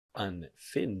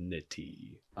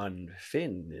Unfinity.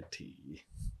 Unfinity.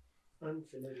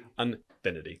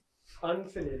 Unfinity.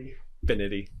 Unfinity.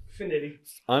 Finity. Finity.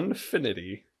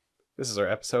 Unfinity. This is our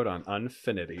episode on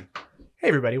Unfinity. Hey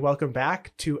everybody, welcome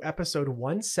back to episode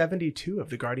 172 of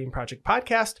the Guardian Project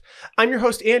podcast. I'm your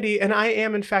host Andy, and I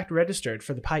am in fact registered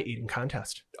for the pie eating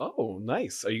contest. Oh,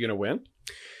 nice. Are you gonna win?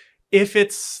 If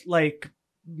it's like,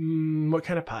 what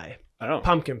kind of pie? I don't know.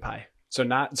 Pumpkin pie. So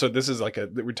this is like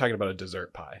we're talking about a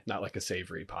dessert pie, not like a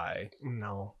savory pie.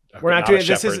 No, Okay, we're not doing this.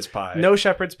 Shepherd's Is pie. No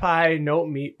shepherd's pie, no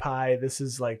meat pie. This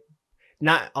is like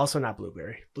not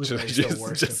blueberry. Blueberry is the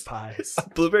worst of pies.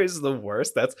 Blueberries is the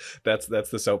worst. That's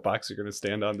the soapbox you're gonna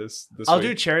stand on this I'll week.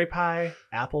 do cherry pie,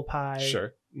 apple pie.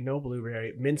 Sure. No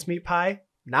blueberry. Mincemeat pie,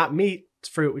 not meat. It's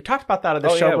fruit. We talked about that on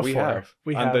the show before.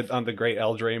 We have on the Great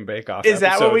Eldraine Bake Off. Is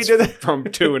that what we did from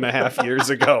 2.5 years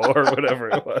ago or whatever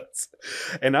it was?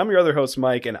 And I'm your other host,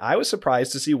 Mike, and I was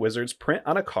surprised to see Wizards print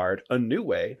on a card a new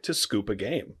way to scoop a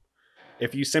game.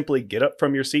 If you simply get up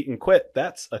from your seat and quit,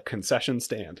 that's a concession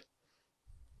stand.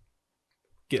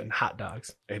 Getting hot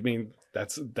dogs. I mean,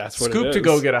 that's what Scoop it is. to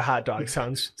go get a hot dog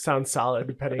sounds solid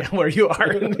depending on where you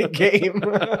are in the game.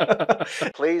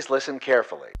 Please listen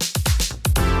carefully.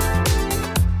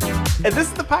 And this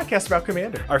is the podcast about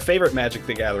Commander. Our favorite Magic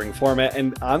the Gathering format.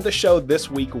 And on the show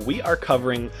this week, we are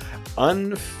covering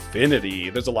Unfinity.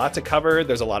 There's a lot to cover.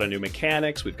 There's a lot of new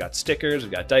mechanics. We've got stickers.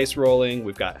 We've got dice rolling.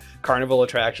 We've got carnival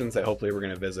attractions that hopefully we're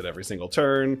going to visit every single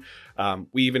turn.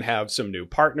 We even have some new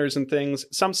partners and things.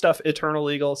 Some stuff Eternal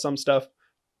Legal, some stuff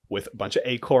with a bunch of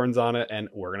acorns on it. And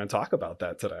we're going to talk about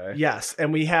that today. Yes.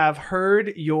 And we have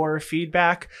heard your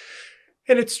feedback.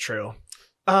 And it's true.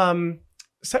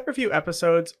 Set review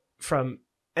episodes from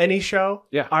any show,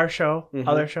 our show,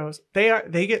 other shows,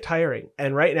 they get tiring.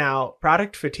 And right now,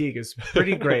 product fatigue is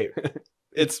pretty great.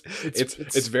 It's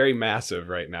very massive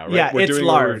right now, right? Yeah, We're it's doing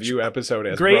large. a review episode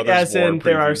as great Brothers as War in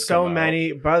there are previews so come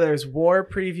many. out. Brothers War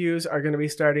previews are going to be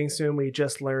starting soon. We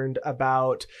just learned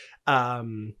about oh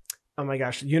my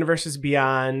gosh, Universes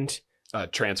Beyond,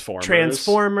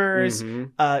 Transformers.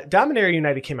 Dominaria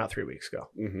United came out 3 weeks ago.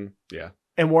 Yeah.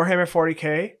 And Warhammer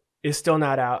 40K is still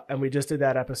not out, and we just did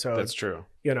that episode. That's true.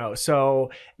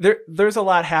 So there's a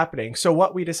lot happening. So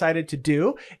what we decided to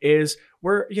do is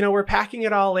we're packing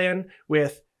it all in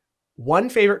with one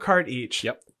favorite card each.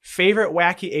 Yep. Favorite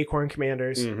wacky acorn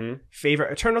commanders,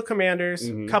 favorite eternal commanders,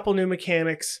 couple new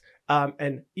mechanics,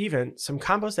 and even some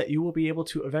combos that you will be able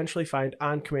to eventually find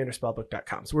on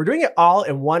commanderspellbook.com. So we're doing it all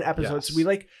in one episode. Yes. So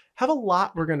we have a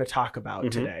lot we're going to talk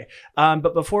about today.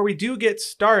 But before we do get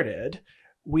started,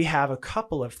 we have a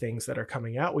couple of things that are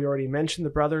coming out. We already mentioned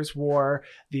the Brothers War.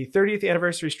 The 30th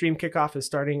anniversary stream kickoff is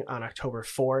starting on October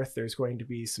 4th. There's going to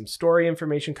be some story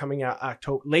information coming out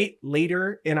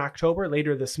later in October,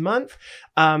 later this month.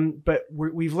 But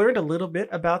we've learned a little bit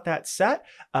about that set.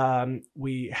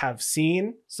 We have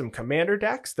seen some commander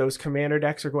decks. Those commander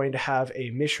decks are going to have a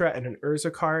Mishra and an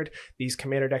Urza card. These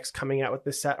commander decks coming out with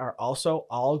this set are also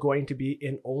all going to be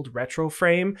in old retro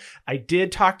frame. I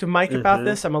did talk to Mike about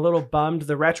this. I'm a little bummed.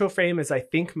 The retro frame is, I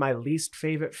think, my least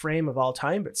favorite frame of all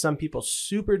time, but some people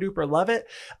super duper love it.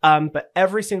 But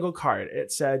every single card,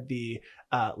 it said the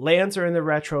lands are in the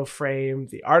retro frame,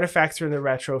 the artifacts are in the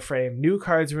retro frame, new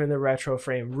cards are in the retro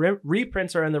frame,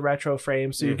 reprints are in the retro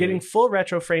frame. So you're getting full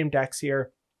retro frame decks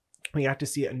here. We got to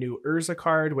see a new Urza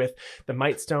card with the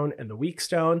Might Stone and the Weak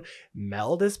Stone.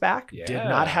 Meld is back. Yeah. Did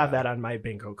not have that on my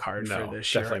bingo card No, for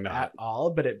this year definitely not. at all,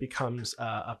 but it becomes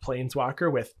a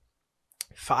Planeswalker with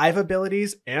 5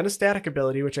 abilities and a static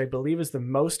ability, which I believe is the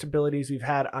most abilities we've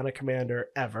had on a commander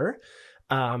ever.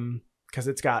 Because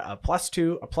it's got a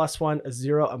 +2, a +1, a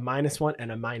 0, a -1,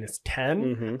 and a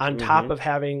 -10. On top of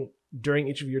having, during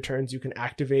each of your turns, you can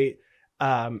activate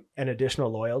an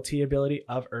additional loyalty ability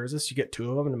of Urza. You get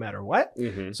 2 of them no matter what.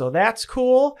 So that's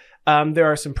cool. There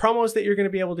are some promos that you're going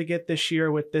to be able to get this year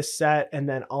with this set. And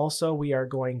then also we are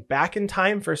going back in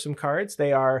time for some cards.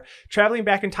 They are traveling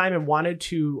back in time and wanted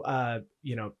to,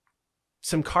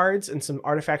 some cards and some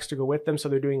artifacts to go with them. So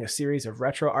they're doing a series of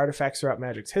retro artifacts throughout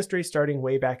Magic's history, starting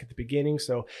way back at the beginning.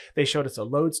 So they showed us a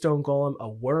Lodestone Golem, a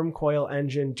Worm Coil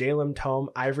Engine, Jalem Tome,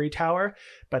 Ivory Tower,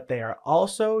 but they are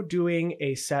also doing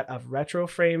a set of retro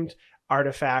framed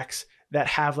artifacts that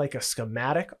have like a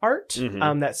schematic art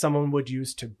that someone would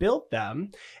use to build them.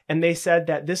 And they said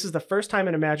that this is the first time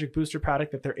in a Magic Booster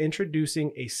product that they're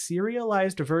introducing a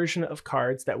serialized version of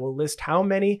cards that will list how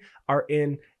many are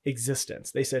in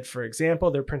existence. They said, for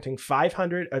example, they're printing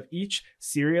 500 of each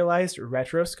serialized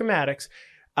retro schematics,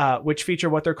 which feature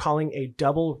what they're calling a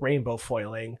double rainbow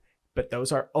foiling but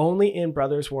those are only in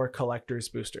Brothers War Collector's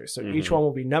boosters. So each Mhm. one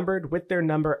will be numbered with their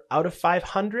number out of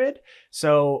 500.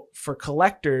 So for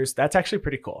collectors, that's actually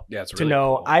pretty cool. Yeah, it's to really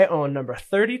know cool. I own number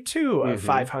 32 of Mhm.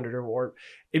 500, or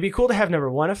it'd be cool to have number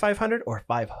 1 of 500 or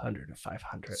 500 of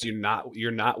 500. So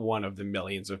you're not one of the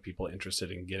millions of people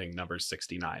interested in getting number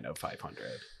 69 of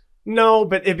 500. No,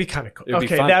 but it'd be kind of cool. It'd be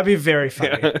Okay, funny. that'd be very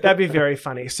funny. Yeah. That'd be very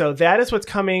funny. So that is what's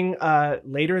coming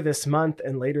later this month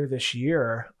and later this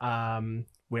year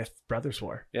with Brothers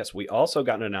War. Yes, we also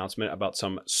got an announcement about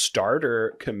some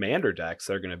starter commander decks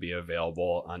that are going to be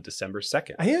available on December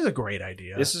 2nd. I think it's a great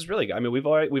idea. This is really good. I mean, we've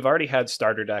already had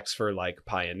starter decks for like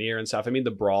Pioneer and stuff. I mean,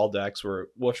 the Brawl decks were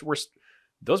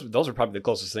those are probably the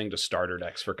closest thing to starter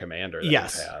decks for Commander that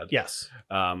yes, we've had. yes.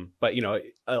 But you know,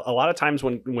 a lot of times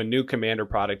when new Commander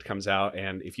product comes out,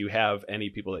 and if you have any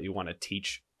people that you want to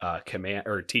teach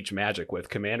teach Magic with,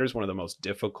 Commander is one of the most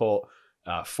difficult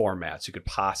formats you could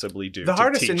possibly do. The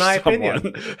hardest, in my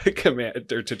opinion.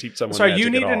 Commander to teach someone. So Magic you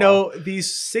need at to all. know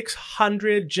these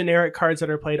 600 generic cards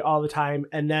that are played all the time,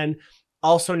 and then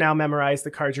also now memorize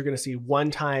the cards you're going to see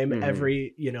one time Mhm.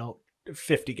 every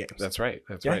 50 games. That's right.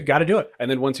 That's yeah, right. got to do it. And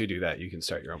then once you do that, you can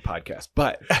start your own podcast.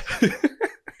 But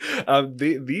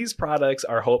these products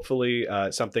are hopefully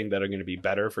something that are going to be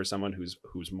better for someone who's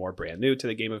more brand new to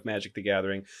the game of Magic the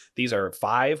Gathering. These are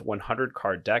 5 100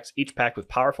 card decks, each packed with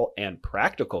powerful and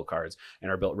practical cards, and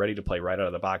are built ready to play right out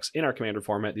of the box in our Commander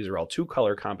format. These are all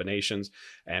 2-color combinations.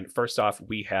 And first off,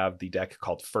 we have the deck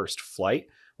called First Flight,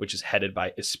 which is headed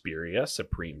by Isperia,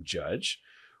 Supreme Judge.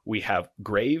 We have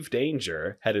Grave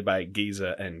Danger, headed by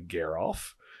Giza and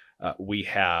Geralf. We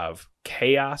have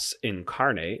Chaos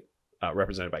Incarnate,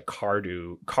 represented by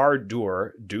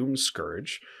Cardur, Doom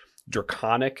Scourge.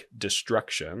 Draconic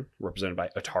Destruction, represented by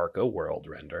Atarka, World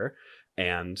Render.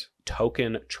 And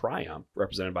Token Triumph,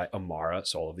 represented by Amara,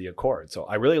 Soul of the Accord. So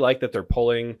I really like that they're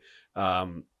pulling,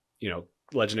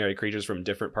 legendary creatures from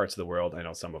different parts of the world. I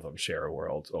know some of them share a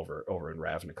world over in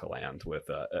Ravnica land with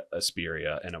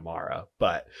Asperia and Amara,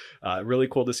 but really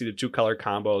cool to see the 2-color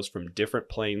combos from different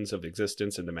planes of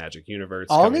existence in the Magic universe.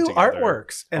 All coming new together.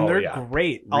 artworks, and they're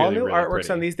great. Really, all new really artworks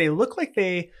pretty. on these. They look like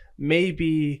they may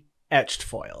be etched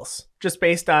foils, just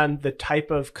based on the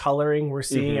type of coloring we're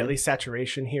seeing, at least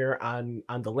saturation here on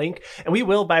the link. And we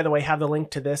will, by the way, have the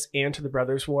link to this and to the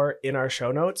Brothers War in our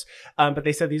show notes. But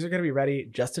they said these are going to be ready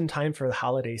just in time for the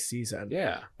holiday season.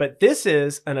 Yeah. But this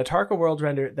is an Atarka World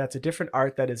Render that's a different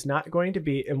art that is not going to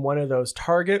be in one of those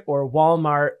Target or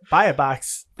Walmart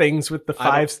buy-a-box things with the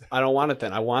 5. I don't want it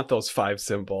then. I want those 5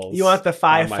 symbols. You want the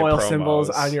 5 on my foil promos. symbols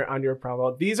on your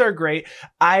promo. These are great.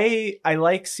 I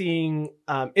like seeing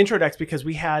intro decks because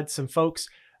we had some folks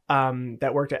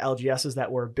that worked at LGSs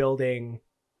that were building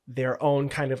their own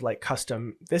kind of like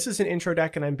custom. This is an intro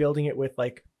deck, and I'm building it with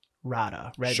like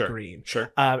Rada, red, green.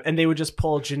 Sure. And they would just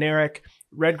pull generic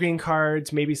red, green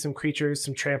cards, maybe some creatures,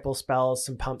 some trample spells,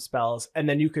 some pump spells, and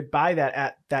then you could buy that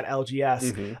at that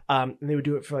LGS. And they would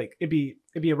do it for like it'd be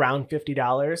around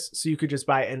 $50. So you could just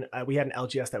buy it. And we had an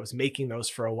LGS that was making those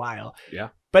for a while. Yeah.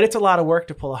 But it's a lot of work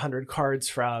to pull 100 cards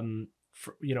from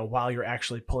while you're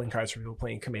actually pulling cards from people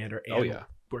playing Commander and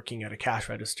working at a cash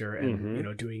register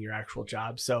and doing your actual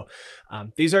job. So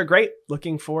these are great.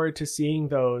 Looking forward to seeing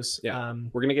those. Yeah.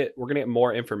 We're gonna get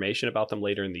more information about them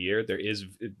later in the year.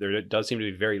 There does seem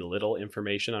to be very little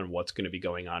information on what's going to be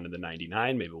going on in the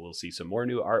 99. Maybe we'll see some more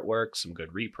new artwork, some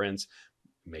good reprints,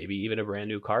 maybe even a brand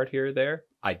new card here or there.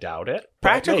 I doubt it.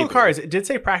 Practical cards. It did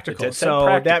say practical.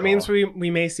 That means we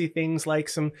may see things like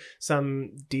some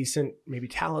decent maybe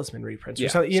talisman reprints or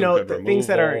something, things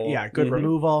that are good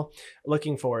removal.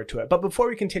 Looking forward to it. But before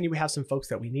we continue, we have some folks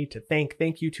that we need to thank.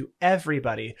 Thank you to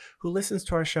everybody who listens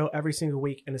to our show every single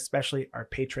week, and especially our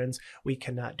patrons. We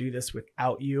cannot do this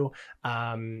without you.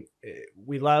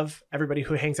 We love everybody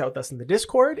who hangs out with us in the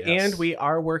Discord, and we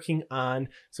are working on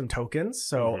some tokens.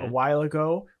 So a while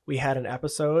ago, we had an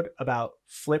episode about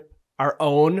our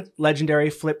own legendary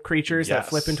flip creatures that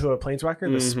flip into a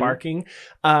planeswalker, the sparking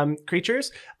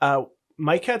creatures.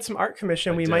 Mike had some art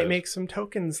commission. We might make some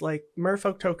tokens like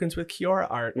Merfolk tokens with Kiora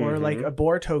art, or like a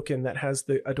boar token that has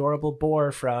the adorable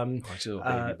boar from with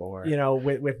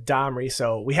Domri.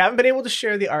 So we haven't been able to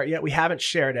share the art yet. We haven't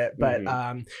shared it, but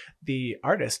the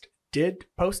artist did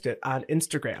post it on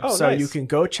Instagram. So you can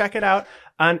go check it out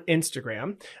on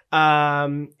Instagram.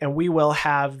 And we will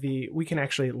have we can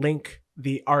actually link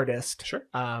the artist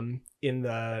in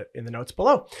the notes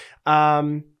below.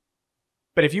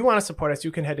 But if you want to support us,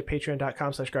 you can head to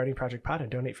patreon.com/guardianprojectpod and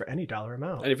donate for any dollar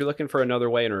amount. And if you're looking for another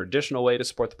way or additional way to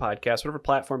support the podcast, whatever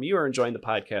platform you are enjoying the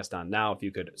podcast on now, if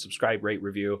you could subscribe, rate,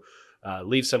 review,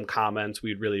 leave some comments.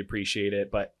 We'd really appreciate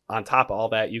it. But on top of all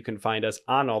that, you can find us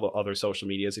on all the other social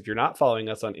medias. If you're not following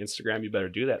us on Instagram, you better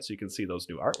do that so you can see those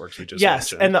new artworks we just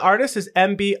mentioned. And the artist is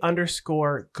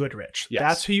MB_Goodrich. Yes.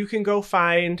 That's who you can go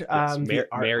find.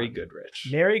 Mary Goodrich.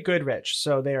 Mary Goodrich.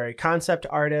 So they are a concept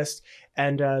artist,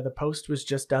 and the post was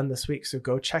just done this week. So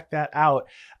go check that out.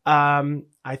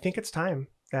 I think it's time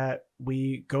that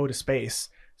we go to space.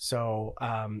 So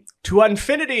to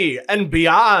Unfinity and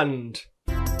beyond.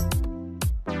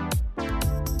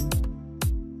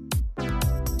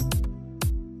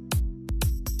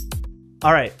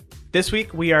 All right. This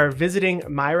week, we are visiting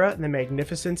Myra the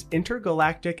Magnificent's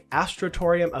Intergalactic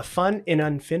Astrotorium of Fun in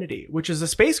Unfinity, which is a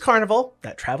space carnival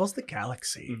that travels the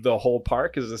galaxy. The whole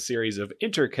park is a series of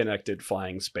interconnected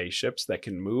flying spaceships that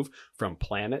can move from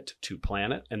planet to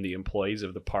planet, and the employees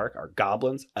of the park are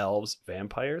goblins, elves,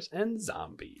 vampires, and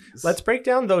zombies. Let's break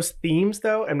down those themes,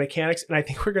 though, and mechanics, and I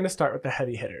think we're going to start with the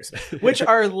heavy hitters, which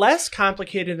are less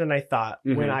complicated than I thought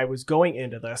when I was going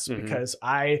into this, because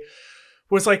I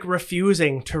was like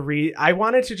refusing to read. I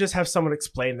wanted to just have someone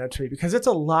explain that to me because it's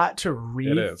a lot to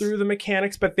read through the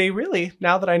mechanics, but they really,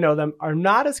 now that I know them, are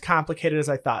not as complicated as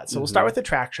I thought. So we'll start with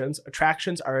attractions.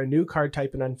 Attractions are a new card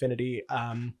type in Unfinity.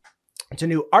 It's a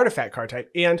new artifact card type,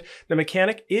 and the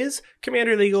mechanic is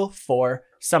commander legal for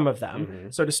some of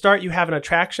them. So to start, you have an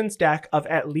attractions deck of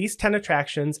at least 10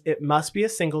 attractions. It must be a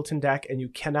singleton deck, and you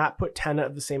cannot put 10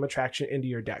 of the same attraction into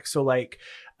your deck. So like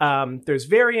there's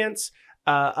variants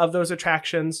of those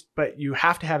attractions, but you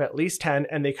have to have at least 10,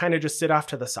 and they kind of just sit off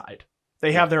to the side.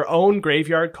 They have their own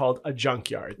graveyard called a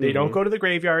junkyard. They don't go to the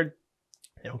graveyard.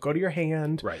 They don't go to your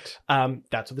hand. Right.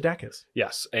 That's what the deck is.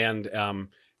 Yes. And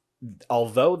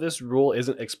although this rule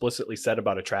isn't explicitly said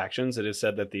about attractions, it is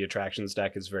said that the attractions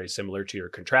deck is very similar to your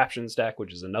contraptions deck,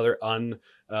 which is another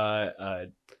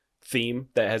theme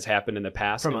that has happened in the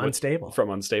past from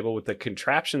Unstable. With the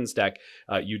contraptions deck,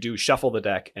 you do shuffle the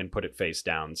deck and put it face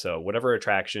down, so whatever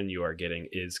attraction you are getting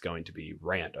is going to be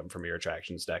random from your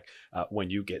attractions deck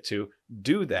when you get to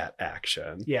do that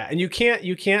action. And you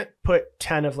can't put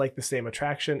 10 of like the same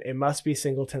attraction. It must be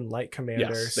singleton like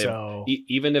commander. So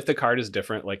even if the card is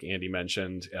different, like Andy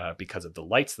mentioned, because of the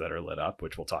lights that are lit up,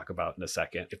 which we'll talk about in a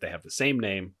second, if they have the same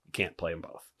name, you can't play them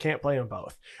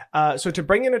both. So to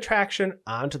bring an attraction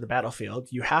onto the battlefield,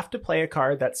 you have to play a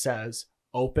card that says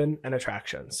open an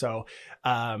attraction. So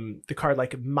the card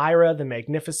like Myra the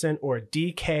Magnificent or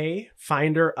DK,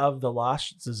 Finder of the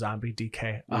Lost. It's a zombie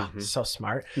DK. So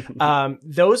smart.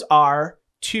 Those are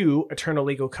 2 Eternal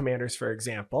Legal commanders, for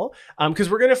example, because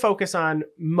we're going to focus on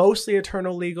mostly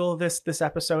Eternal Legal this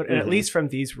episode, and at least from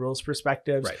these rules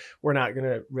perspectives, we're not going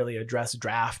to really address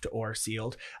draft or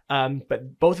sealed.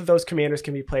 But both of those commanders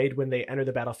can be played when they enter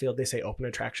the battlefield. They say open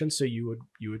attraction, so you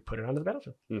would put it onto the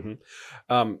battlefield.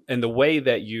 And the way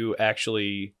that you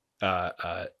actually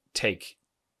take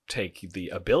the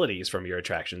abilities from your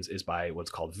attractions is by what's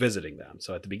called visiting them.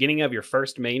 So at the beginning of your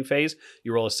first main phase,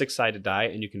 you roll a 6-sided die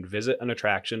and you can visit an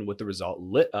attraction with the result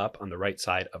lit up on the right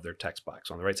side of their text box.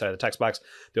 On the right side of the text box,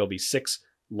 there will be 6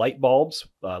 light bulbs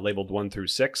labeled 1 through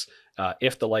 6.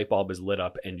 If the light bulb is lit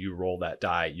up and you roll that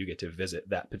die, you get to visit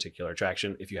that particular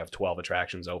attraction. If you have 12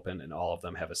 attractions open and all of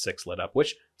them have a 6 lit up,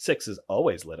 which 6 is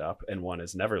always lit up and 1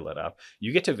 is never lit up,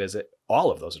 you get to visit all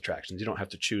of those attractions. You don't have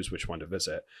to choose which one to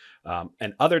visit.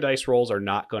 And other dice rolls are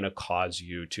not going to cause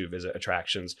you to visit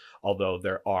attractions, although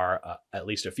there are at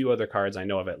least a few other cards. I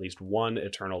know of at least one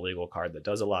Eternal Legal card that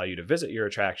does allow you to visit your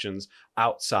attractions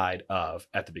outside of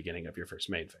at the beginning of your first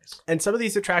main phase. And some of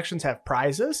these attractions have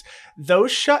prizes.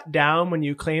 Those shut down when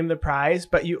you claim the prize,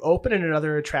 but you open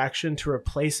another attraction to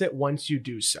replace it once you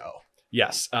do so.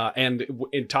 Yes. And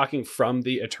in talking from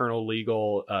the Eternal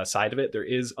Legal side of it, there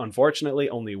is unfortunately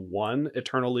only one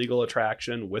Eternal Legal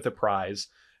attraction with a prize.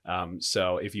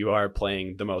 So if you are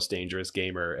playing the most dangerous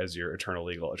gamer as your Eternal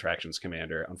Legal attractions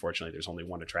commander, unfortunately, there's only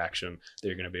one attraction that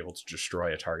you're going to be able to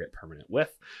destroy a target permanent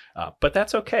with. But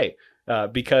that's okay.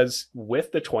 Because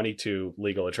with the 22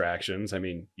 legal attractions, I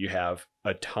mean, you have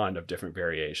a ton of different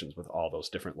variations with all those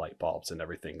different light bulbs and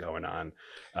everything going on.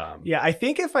 I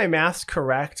think if my math's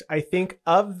correct, I think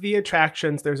of the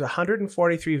attractions, there's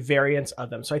 143 variants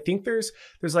of them. So I think there's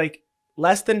like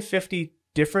less than 50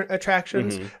 different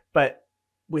attractions, but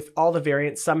with all the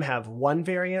variants, some have 1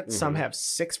 variant, some have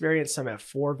 6 variants, some have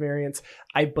 4 variants.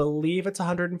 I believe it's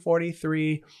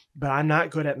 143, but I'm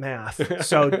not good at math.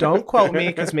 So don't quote me,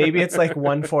 because maybe it's like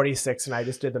 146 and I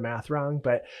just did the math wrong.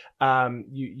 But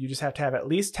you just have to have at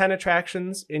least 10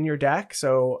 attractions in your deck.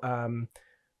 So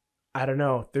I don't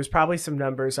know. There's probably some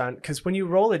numbers on, because when you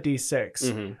roll a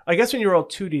D6, I guess when you roll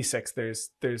 2D6,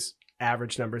 there's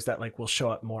average numbers that like will show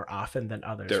up more often than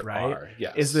others, There right? are,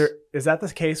 yes. Is that the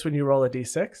case when you roll a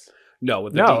d6? No,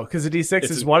 with No, because a d6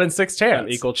 is 1 in 6 chance. An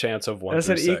equal chance of 1 That's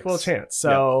through an 6. equal chance.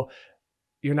 So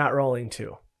you're not rolling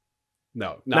 2.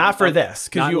 No, not for this,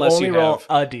 because you unless only roll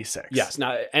a d6. Yes,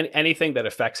 not anything that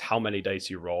affects how many dice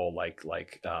you roll. Like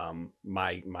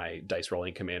my dice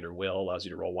rolling commander will allows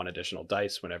you to roll 1 additional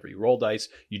dice whenever you roll dice.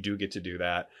 You do get to do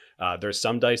that. There's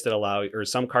some dice that allow, or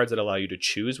some cards that allow you to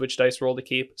choose which dice roll to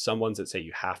keep. Some ones that say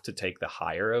you have to take the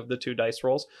higher of the 2 dice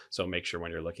rolls. So make sure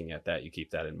when you're looking at that, you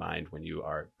keep that in mind when you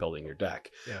are building your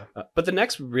deck. Yeah. But the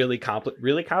next really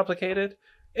complicated.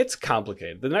 It's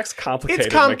complicated. The next complicated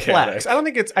It's complex.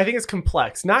 mechanic. I think it's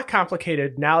complex, not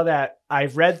complicated now that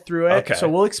I've read through it. Okay. So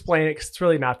we'll explain it because it's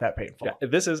really not that painful. Yeah,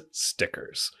 this is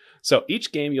stickers. So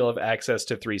each game you'll have access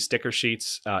to 3 sticker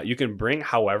sheets. You can bring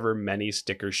however many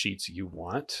sticker sheets you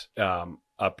want.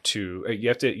 Up to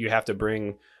you have to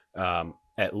bring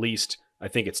at least, I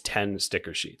think it's 10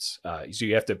 sticker sheets. So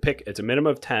you have to pick. It's a minimum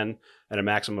of 10 and a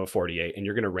maximum of 48, and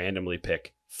you're going to randomly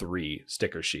pick 3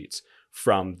 sticker sheets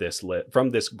from this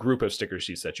group of sticker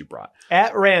sheets that you brought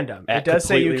At random. It does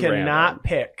say you completely cannot random.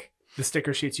 pick the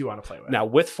sticker sheets you want to play with. Now,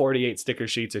 with 48 sticker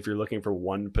sheets, if you're looking for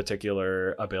one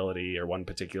particular ability or one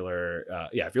particular,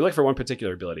 if you're looking for one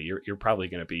particular ability, you're probably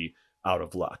going to be out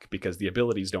of luck because the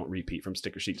abilities don't repeat from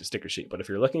sticker sheet to sticker sheet. But if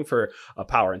you're looking for a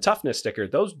power and toughness sticker,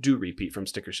 those do repeat from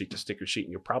sticker sheet to sticker sheet.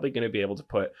 And you're probably going to be able to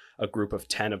put a group of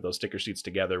 10 of those sticker sheets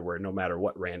together where no matter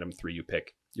what random 3 you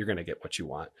pick, you're going to get what you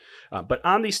want. But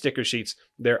on these sticker sheets,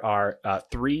 there are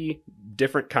 4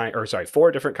 different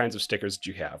kinds of stickers that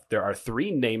you have. There are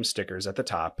 3 name stickers at the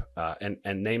top,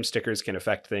 and name stickers can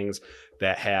affect things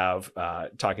that have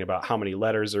talking about how many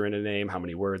letters are in a name, how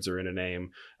many words are in a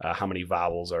name, how many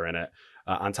vowels are in it.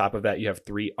 On top of that, you have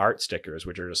 3 art stickers,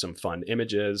 which are just some fun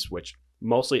images, which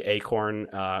mostly acorn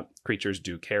creatures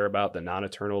do care about, the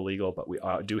non-eternal legal, but we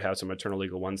do have some eternal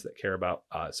legal ones that care about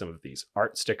some of these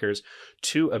art stickers,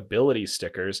 2 ability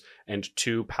stickers, and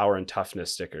 2 power and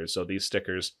toughness stickers. So these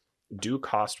stickers do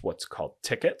cost what's called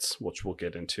tickets, which we'll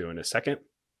get into in a second.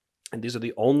 And these are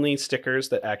the only stickers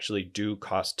that actually do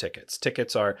cost tickets.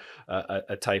 Tickets are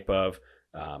a type of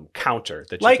counter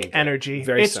that you like can get. energy.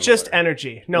 Very it's similar. just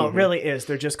energy. No, It really is.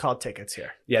 They're just called tickets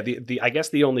here. Yeah, I guess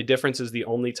the only difference is the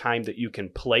only time that you can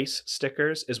place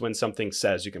stickers is when something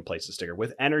says you can place a sticker.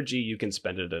 With energy, you can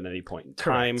spend it at any point in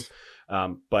time.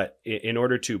 But in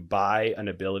order to buy an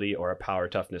ability or a power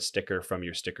toughness sticker from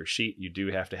your sticker sheet, you do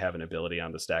have to have an ability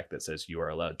on the stack that says you are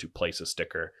allowed to place a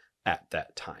sticker at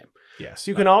that time. Yes,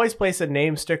 you can always place a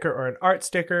name sticker or an art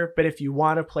sticker, but if you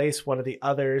want to place one of the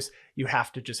others, you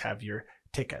have to just have your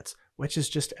tickets, which is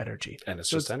just energy. And it's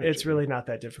so just energy. It's really not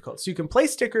that difficult. So you can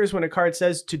place stickers when a card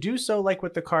says to do so, like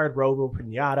with the card Robo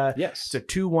Pinata. Yes. It's a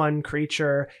 2/1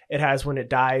 creature. It has when it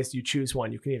dies, you choose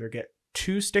one. You can either get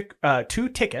 2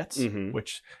 tickets,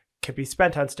 which can be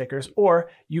spent on stickers, or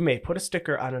you may put a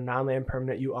sticker on a non-land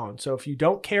permanent you own. So if you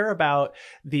don't care about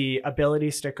the ability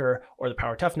sticker or the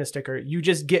power toughness sticker, you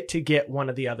just get to get one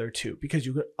of the other 2 because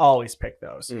you can always pick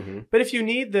those. But if you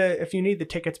need the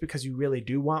tickets because you really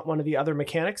do want one of the other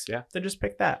mechanics, then just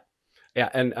pick that. Yeah,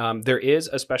 and there is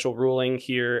a special ruling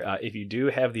here. If you do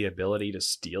have the ability to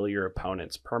steal your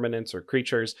opponent's permanents or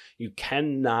creatures, you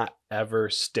cannot ever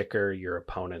sticker your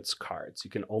opponent's cards.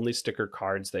 You can only sticker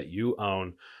cards that you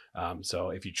own. So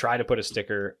if you try to put a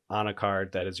sticker on a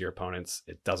card that is your opponent's,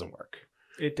 it doesn't work.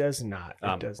 It does not.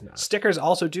 It does not. Stickers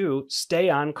also do stay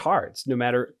on cards, no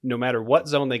matter what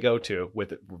zone they go to,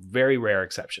 with very rare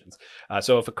exceptions.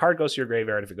 So if a card goes to your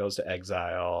graveyard, if it goes to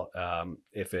exile,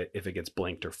 if it gets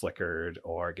blinked or flickered,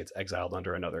 or gets exiled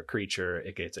under another creature,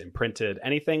 it gets imprinted.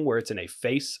 Anything where it's in a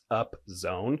face-up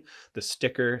zone, the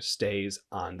sticker stays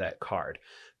on that card.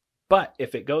 But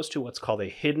if it goes to what's called a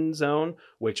hidden zone,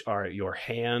 which are your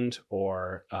hand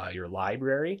or your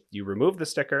library, you remove the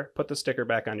sticker, put the sticker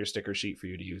back on your sticker sheet for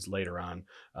you to use later on.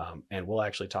 And we'll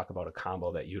actually talk about a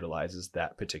combo that utilizes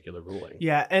that particular ruling.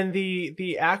 Yeah, and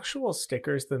the actual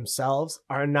stickers themselves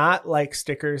are not like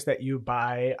stickers that you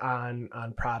buy on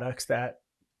products that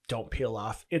don't peel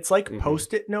off. It's like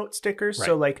Post-it note stickers. Right.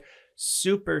 So like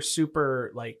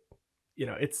super like,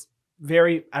 it's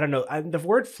very, I don't know, the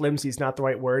word flimsy is not the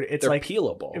right word. It's they're like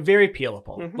peelable, very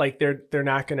peelable. Like they're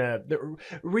not they're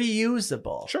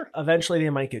reusable. Sure. Eventually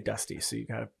they might get dusty. So you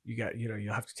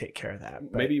you'll have to take care of that.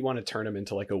 But maybe you want to turn them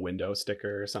into like a window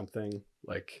sticker or something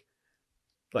like,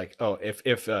 oh,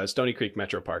 if Stony Creek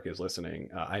Metro Park is listening,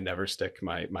 I never stick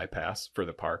my pass for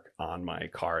the park on my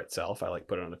car itself. I like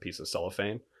put it on a piece of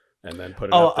cellophane and then put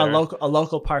it up there. A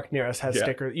local park near us has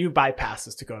stickers. You buy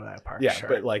passes to go to that park. Yeah, sure.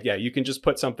 but like, you can just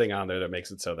put something on there that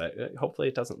makes it so that hopefully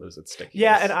it doesn't lose its stickiness.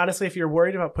 Yeah, and honestly, if you're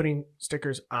worried about putting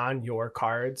stickers on your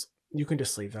cards, you can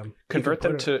just leave them. Convert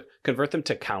them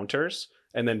to counters,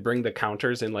 and then bring the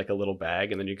counters in like a little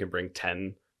bag, and then you can bring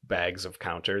 10 bags of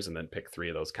counters and then pick 3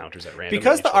 of those counters at random.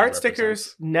 Because the art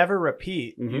stickers never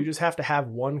repeat, you just have to have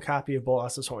 1 copy of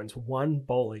Bolas's Horns, 1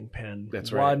 bowling pin,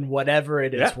 That's one right. whatever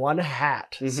it is, 1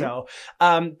 hat. So,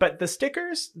 but the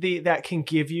stickers that can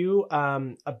give you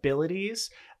abilities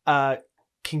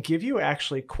can give you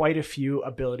actually quite a few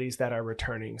abilities that are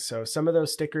returning. So some of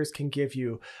those stickers can give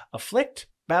you Afflict,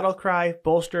 Battle Cry,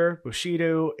 Bolster,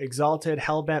 Bushido, Exalted,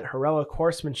 Hellbent, Heroic,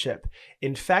 Horsemanship,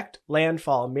 Infect,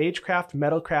 Landfall, Magecraft,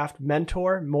 Metalcraft,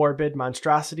 Mentor, Morbid,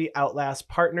 Monstrosity, Outlast,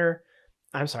 Partner.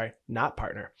 I'm sorry, not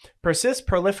Partner. Persist,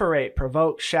 Proliferate,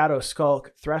 Provoke, Shadow,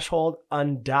 Skulk, Threshold,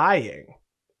 Undying.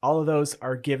 All of those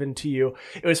are given to you.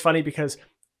 It was funny because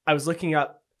I was looking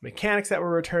up mechanics that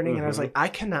were returning, and I was like, I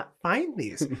cannot find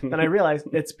these. Then I realized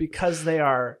it's because they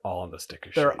are all on the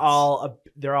sticker sheets.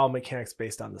 They're all mechanics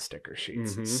based on the sticker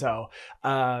sheets. So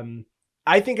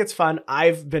I think it's fun.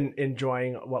 I've been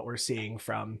enjoying what we're seeing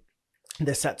from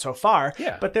this set so far.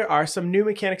 Yeah. But there are some new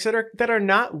mechanics that are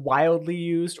not wildly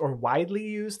used or widely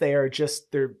used. They are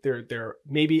just they're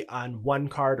maybe on 1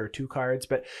 card or 2 cards.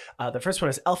 But the first one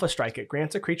is Alpha Strike. It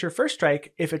grants a creature first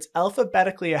strike if it's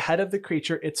alphabetically ahead of the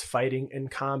creature it's fighting in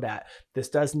combat. This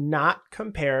does not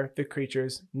compare the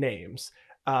creature's names.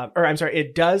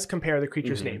 It does compare the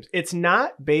creature's names. It's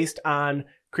not based on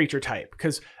creature type,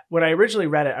 because when I originally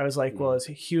read it, I was like, well, is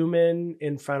human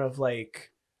in front of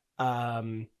like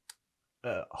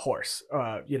horse?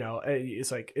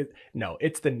 It's like no,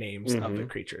 it's the names of the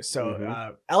creatures.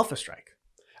 So Alpha Strike.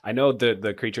 I know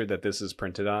the creature that this is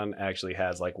printed on actually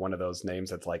has like one of those names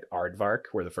that's like Aardvark,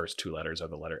 where the first 2 letters are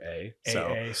the letter A. So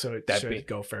it should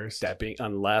go first. That being,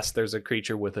 unless there's a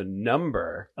creature with a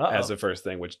number as the first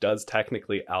thing, which does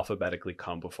technically alphabetically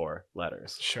come before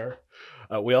letters. Sure.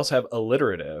 We also have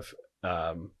alliterative.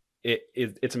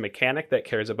 It's a mechanic that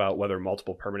cares about whether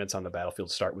multiple permanents on the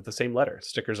battlefield start with the same letter.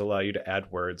 Stickers allow you to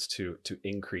add words to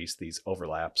increase these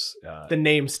overlaps. The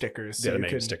name stickers. So the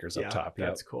name stickers up top.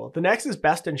 That's cool. The next is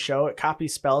Best in Show. It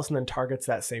copies spells and then targets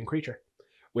that same creature.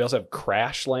 We also have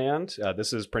Crash Land.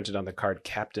 This is printed on the card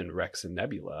Captain Rex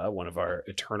Nebula, one of our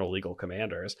Eternal Legal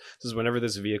Commanders. This is whenever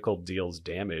this vehicle deals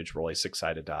damage, roll a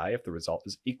 6-sided die. If the result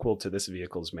is equal to this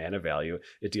vehicle's mana value,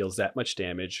 it deals that much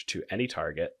damage to any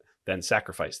target. Then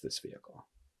sacrifice this vehicle.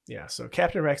 Yeah, so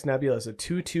Captain Rex Nebula is a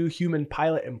 2/2 human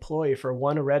pilot employee for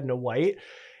 1 red and a white. It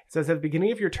says at the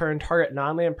beginning of your turn, target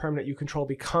non-land permanent you control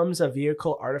becomes a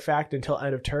vehicle artifact until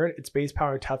end of turn. Its base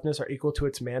power and toughness are equal to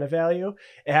its mana value.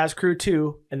 It has crew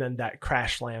 2 and then that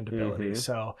crash land ability.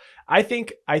 So I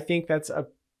think that's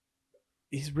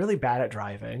he's really bad at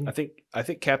driving. I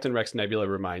think Captain Rex Nebula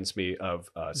reminds me of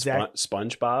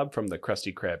SpongeBob from the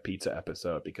Krusty Krab Pizza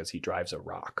episode, because he drives a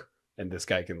rock. And this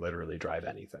guy can literally drive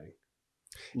anything.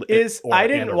 I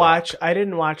didn't watch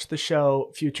the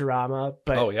show Futurama,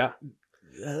 but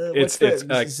it's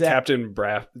Captain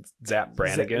Zap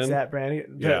Brannigan. Zap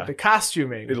Brannigan. The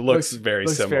costuming. It looks very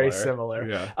similar.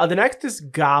 Yeah. The next is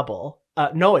Gobble.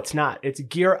 No, it's not. It's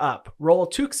Gear Up. Roll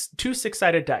two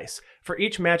 6-sided dice. For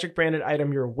each magic branded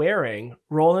item you're wearing,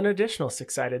 roll an additional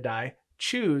 6-sided die.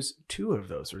 Choose 2 of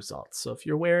those results. So if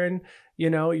you're wearing,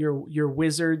 your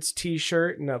Wizards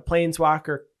t-shirt and a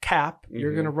Planeswalker cap,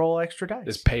 you're going to roll extra dice.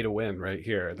 It's pay to win right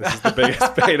here. This is the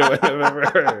biggest pay to win I've ever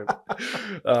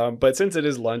heard. But since it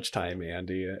is lunchtime,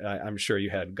 Andy, I'm sure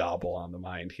you had Gobble on the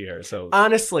mind here. So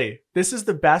honestly, this is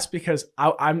the best because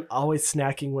I'm always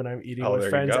snacking when I'm eating with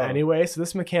friends anyway. So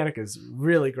this mechanic is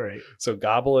really great. So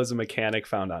Gobble is a mechanic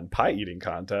found on Pie Eating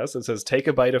Contest. It says take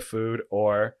a bite of food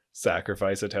or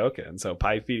sacrifice a token. So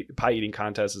Pie Eating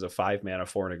Contest is a 5 mana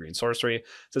 4 and a green sorcery. It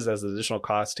says as an additional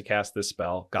cost to cast this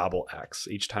spell, Gobble X.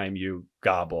 Each time you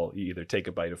gobble, you either take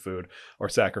a bite of food or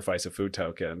sacrifice a food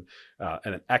token. And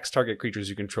then X target creatures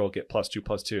you control get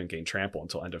 +2/+2 and gain trample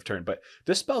until end of turn. But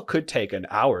this spell could take an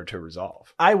hour to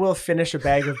resolve. I will finish a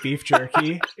bag of beef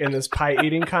jerky in this Pie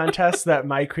Eating Contest that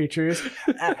my creatures.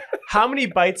 How many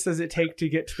bites does it take to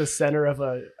get to the center of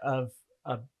a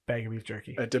bag of beef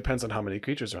jerky. It depends on how many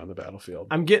creatures are on the battlefield.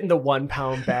 I'm getting the 1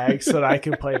 pound bag so that I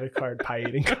can play the card pie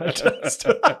eating contest.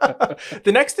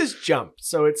 The next is jump.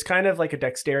 So it's kind of like a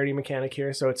dexterity mechanic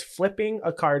here. So it's flipping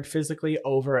a card physically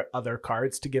over other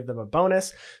cards to give them a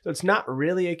bonus. So it's not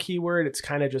really a keyword. It's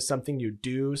kind of just something you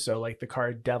do. So like the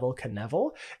card Devil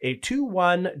Knevel, a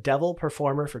 2/1 devil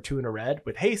performer for 2 and a red.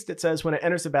 With haste, it says when it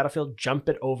enters the battlefield, jump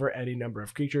it over any number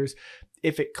of creatures.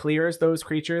 If it clears those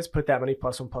creatures, put that many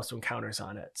 +1/+1 counters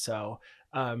on it. So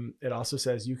it also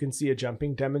says you can see a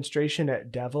jumping demonstration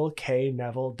at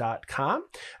devilknevel.com.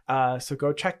 So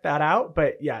go check that out.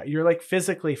 But yeah, you're like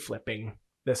physically flipping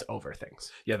this over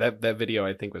things. Yeah, that video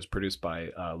I think was produced by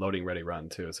Loading Ready Run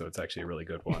too, so it's actually a really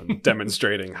good one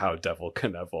demonstrating how Devil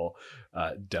Knevel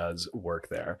does work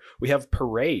there. We have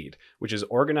Parade, which is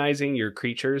organizing your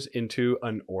creatures into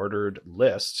an ordered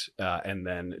list, and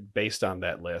then based on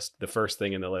that list, the first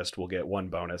thing in the list will get 1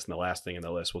 bonus, and the last thing in the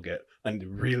list will get a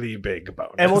really big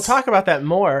bonus. And we'll talk about that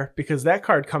more because that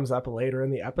card comes up later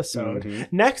in the episode.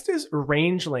 Next is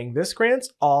Rangeling. This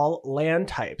grants all land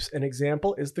types. An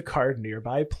example is the card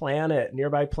Nearby Planet.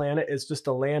 Nearby Planet is just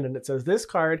a land, and it says this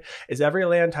card is every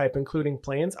land type including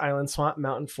plains, island, swamp,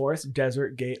 mountain, forest,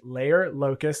 desert, gate, lair,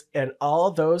 locust, and all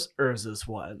those Urza's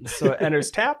ones. So it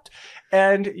enters tapped,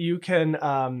 and you can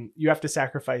you have to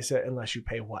sacrifice it unless you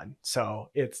pay 1. So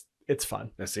it's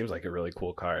fun. It seems like a really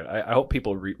cool card. I hope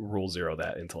people rule 0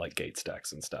 that into like Gates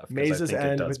decks and stuff. Maze's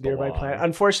End with Nearby Planet.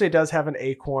 Unfortunately, it does have an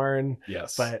acorn.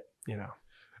 Yes, but you know.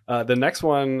 The next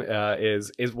one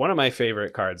is one of my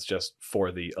favorite cards just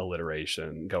for the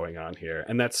alliteration going on here,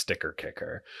 and that's Sticker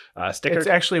Kicker. It's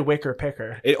actually Wicker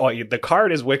Picker. The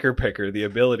card is Wicker Picker. The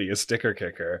ability is Sticker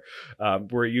Kicker,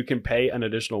 where you can pay an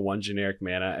additional 1 generic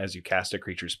mana as you cast a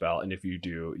creature spell, and if you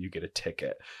do, you get a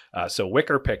ticket. So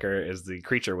Wicker Picker is the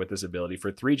creature with this ability.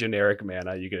 For 3 generic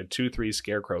mana, you get a 2/3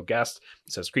 Scarecrow Guest.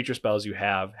 It says creature spells you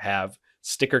have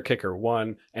Sticker Kicker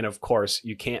 1, and of course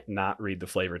you can't not read the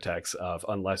flavor text of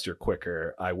unless you're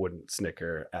quicker, I wouldn't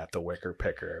snicker at the Wicker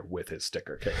Picker with his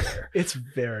Sticker Kicker. This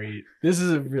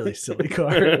is a really silly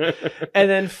card. And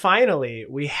then finally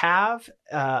we have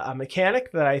a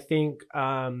mechanic that I think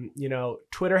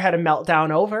Twitter had a meltdown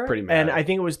over. Pretty mad. And I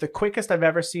think it was the quickest I've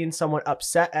ever seen someone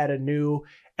upset at a new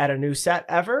set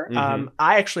ever.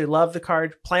 I actually love the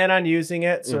card, plan on using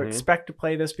it, so expect to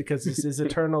play this because this is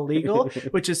Eternal Legal,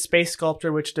 which is Space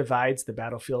Sculptor, which divides the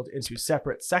battlefield into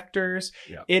separate sectors.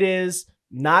 It is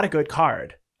not a good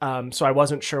card, so I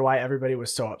wasn't sure why everybody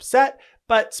was so upset.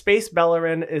 But Space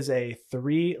Bellerin is a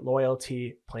 3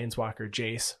 loyalty Planeswalker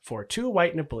Jace for 2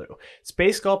 white and a blue.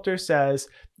 Space Sculptor says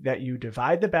that you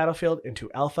divide the battlefield into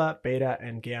alpha, beta,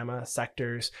 and gamma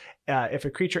sectors. If a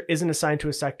creature isn't assigned to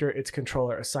a sector, its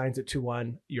controller assigns it to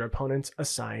one. Your opponents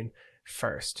assign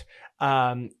first.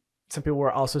 Some people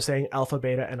were also saying alpha,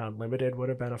 beta, and unlimited would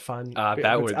have been a fun. That's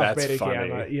beta, funny.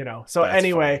 Gamma, So that's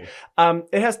anyway,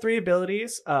 it has 3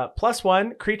 abilities.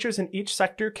 +1, creatures in each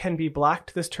sector can be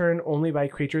blocked this turn only by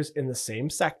creatures in the same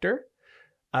sector,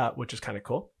 which is kind of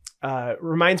cool.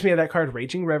 Reminds me of that card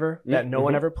Raging River that no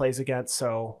one ever plays against,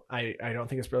 so I don't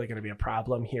think it's really going to be a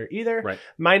problem here either. Right.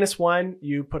 -1,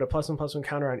 you put a +1/+1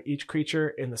 counter on each creature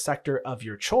in the sector of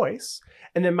your choice,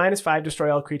 and then -5, destroy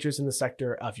all creatures in the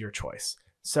sector of your choice.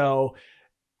 So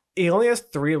he only has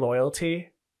 3 loyalty.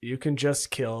 You can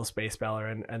just kill Space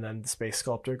Bellerin and then the Space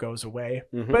Sculptor goes away.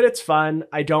 But it's fun.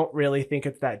 I don't really think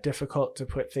it's that difficult to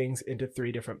put things into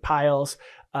 3 different piles.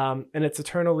 And it's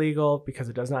Eternal Legal because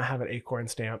it does not have an acorn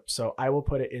stamp. So I will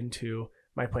put it into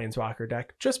my Planeswalker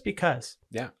deck just because.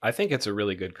 Yeah, I think it's a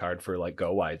really good card for like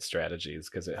go wide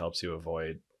strategies because it helps you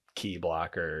avoid key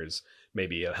blockers.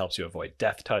 Maybe it helps you avoid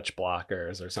death touch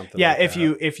blockers or something. Yeah, like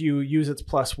if you use its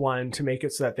 +1 to make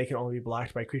it so that they can only be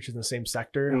blocked by creatures in the same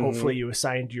sector, hopefully you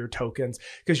assigned your tokens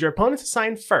because your opponent's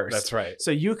assigned first. That's right.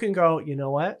 So you can go, you know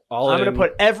what? I'm going to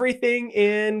put everything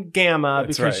in gamma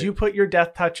because you put your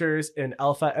death touchers in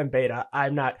alpha and beta.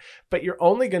 I'm not, but you're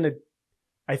only going to,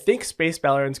 I think Space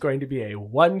Bellerin's going to be a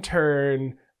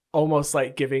 1-turn, almost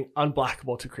like giving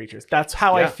unblockable to creatures. That's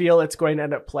how I feel it's going to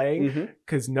end up playing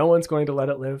because no one's going to let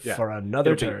it live for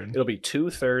another turn. It'll be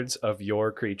 2/3 of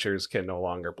your creatures can no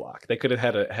longer block. They could have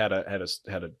had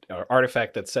a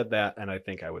artifact that said that, and I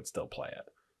think I would still play it.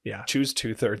 Yeah, choose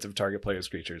 2/3 of target player's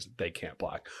creatures they can't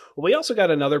block. Well, we also got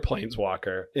another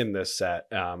Planeswalker in this set.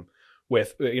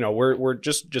 With we're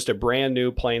just a brand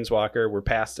new Planeswalker. We're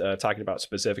past talking about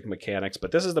specific mechanics,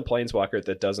 but this is the Planeswalker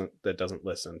that doesn't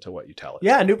listen to what you tell it.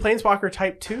 Yeah, new Planeswalker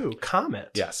type 2,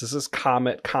 Comet. Yes, this is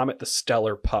Comet the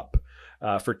Stellar Pup.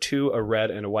 For 2, a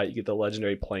red and a white, you get the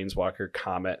legendary Planeswalker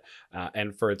Comet,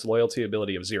 and for its loyalty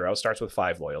ability of 0, starts with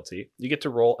 5 loyalty. You get to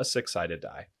roll a 6-sided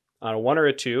die. On a 1 or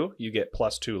a 2, you get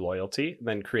 +2 loyalty.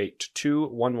 Then create 2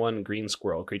 1/1 green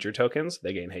squirrel creature tokens.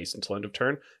 They gain haste until end of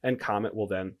turn, and Comet will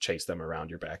then chase them around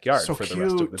your backyard So for the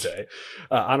rest of the cute. day.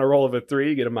 On a roll of a 3,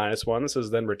 you get a -1. That says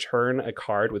then return a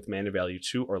card with mana value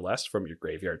 2 or less from your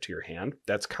graveyard to your hand.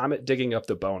 That's Comet digging up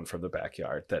the bone from the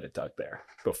backyard that it dug there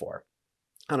before.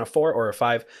 On a 4 or a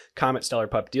 5, Comet Stellar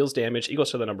Pup deals damage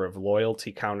equals to the number of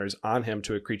loyalty counters on him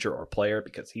to a creature or player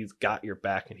because he's got your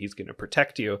back and he's going to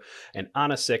protect you. And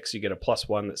on a 6, you get a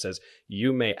 +1 that says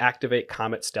you may activate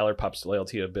Comet Stellar Pup's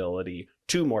loyalty ability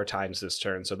 2 more times this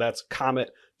turn. So that's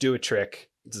Comet, do a trick.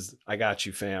 I got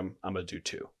you, fam. I'm going to do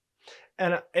 2.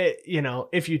 And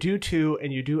if you do 2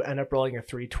 and you do end up rolling a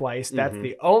 3 twice, that's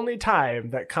the only time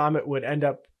that Comet would end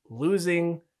up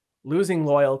losing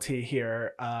loyalty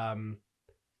here.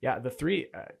 The 3,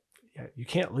 you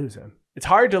can't lose him. It's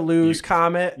hard to lose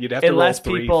Comet. You'd have to roll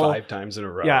 3 5 times in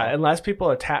a row. Yeah, unless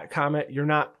people attack Comet,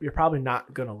 you're probably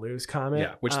not gonna lose Comet.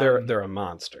 Yeah, which they're a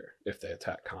monster if they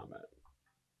attack Comet.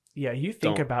 Yeah, you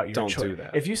think about your choice. Don't do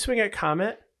that. If you swing at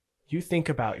Comet, you think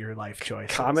about your life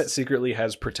choices. Comet secretly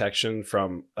has protection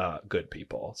from good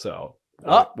people. So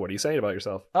what are you saying about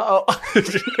yourself? All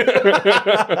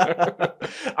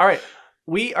right.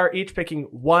 We are each picking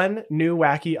one new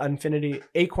wacky Unfinity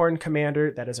Acorn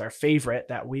commander that is our favorite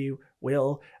that we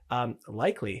will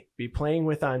likely be playing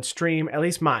with on stream, at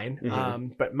least mine.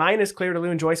 But mine is Clair de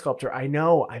Lune Joy Sculptor. I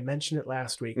know I mentioned it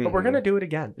last week, but we're going to do it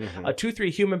again. A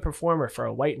 2/3 human performer for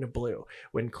a white and a blue.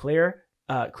 When Clair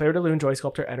de Lune Joy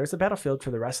Sculptor enters the battlefield for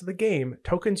the rest of the game,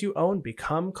 tokens you own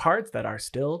become cards that are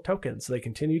still tokens. So they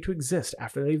continue to exist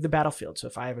after they leave the battlefield. So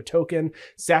if I have a token,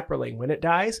 Saproling, when it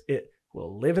dies, it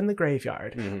will live in the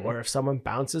graveyard. Or if someone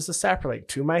bounces a Saproling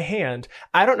to my hand,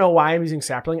 I don't know why I'm using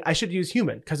Saproling. I should use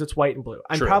human because it's white and blue.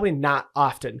 I'm probably not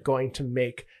often going to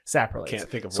make Saprolings. Can't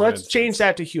think of so let's change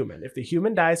that to human. If the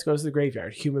human dies, goes to the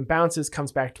graveyard. Human bounces,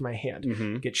 comes back to my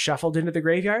hand. Gets shuffled into the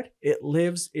graveyard. It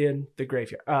lives in the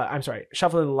graveyard.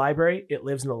 Shuffled in the library. It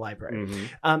lives in the library.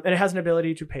 And it has an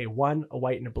ability to pay 1, a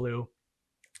white and a blue.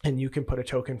 And you can put a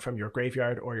token from your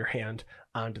graveyard or your hand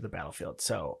onto the battlefield.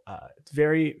 So it's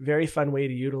very, very fun way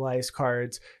to utilize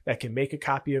cards that can make a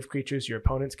copy of creatures your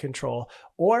opponents control,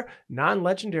 or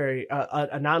non-legendary,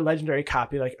 a non-legendary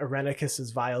copy like Arenicus's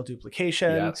Vile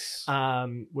Duplication,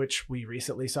 which we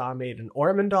recently saw made an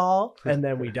Ormondal, and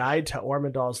then we died to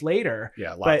Ormondals later.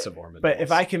 Yeah, lots of Ormondals. But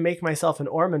if I can make myself an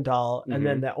Ormondal and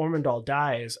then that Ormondal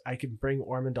dies, I can bring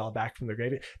Ormondal back from the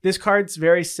graveyard. This card's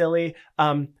very silly.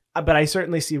 But I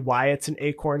certainly see why it's an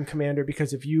Acorn commander,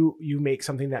 because if you make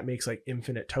something that makes like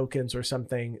infinite tokens or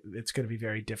something, it's going to be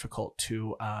very difficult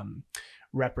to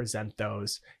represent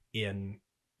those in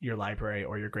your library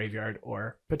or your graveyard,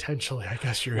 or potentially, I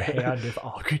guess, your hand if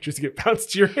all creatures get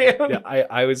bounced to your hand. Yeah,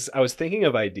 I was thinking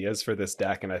of ideas for this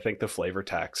deck, and I think the flavor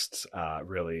text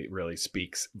really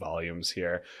speaks volumes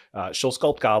here. She'll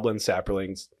sculpt goblins,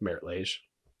 saprolings, Merit Lage.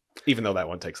 Even though that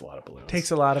one takes a lot of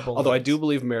balloons. Although I do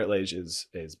believe Merit Lage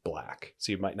is black,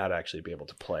 so you might not actually be able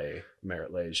to play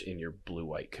Merit Lage in your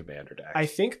blue-white commander deck. I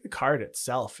think the card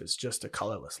itself is just a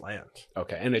colorless land.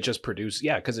 Okay, and it just produces,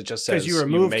 because it just says you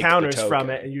remove counters from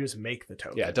it and you just make the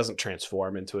token. Yeah, it doesn't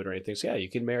transform into it or anything. So yeah, you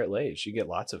can Merit Lage. You get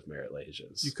lots of Merit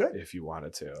Lages. You could if you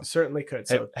wanted to. You certainly could.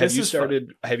 So have you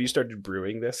started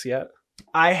brewing this yet?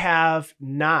 I have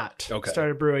not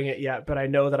started brewing it yet, but I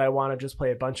know that I want to just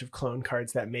play a bunch of clone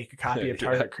cards that make a copy of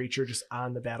target creature just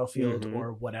on the battlefield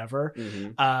or whatever.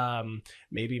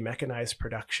 Maybe mechanized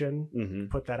production,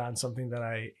 put that on something that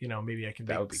I, maybe I can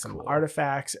make some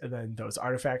artifacts, and then those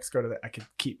artifacts I could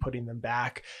keep putting them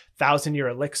back. 1,000-year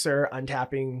elixir,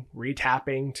 untapping,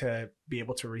 retapping to be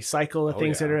able to recycle the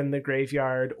things that are in the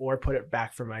graveyard or put it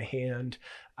back from my hand.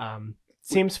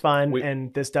 Seems fun,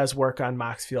 and this does work on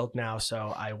Moxfield now,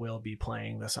 so I will be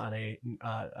playing this on an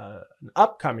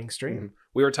upcoming stream.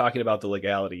 We were talking about the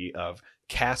legality of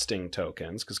casting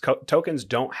tokens, because tokens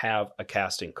don't have a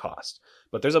casting cost,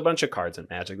 but there's a bunch of cards in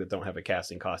Magic that don't have a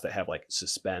casting cost that have like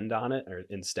suspend on it or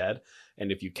instead.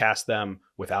 And if you cast them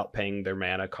without paying their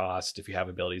mana cost, if you have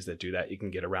abilities that do that, you can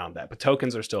get around that. But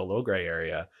tokens are still a low gray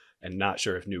area, and not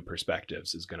sure if New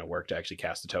Perspectives is going to work to actually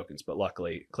cast the tokens. But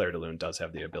luckily, Clair de Lune does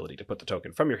have the ability to put the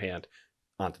token from your hand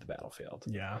onto the battlefield.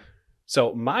 Yeah.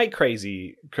 So my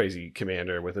crazy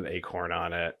commander with an Acorn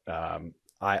on it,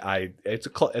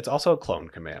 It's also a clone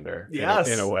commander, Yes,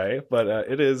 in a way, but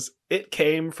it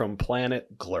came from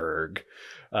planet Glurg.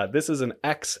 This is an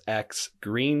XX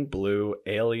green blue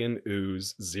alien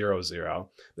ooze 0/0.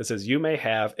 This says you may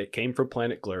have it came from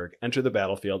planet Glurg. Enter the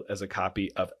battlefield as a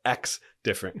copy of X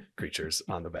different creatures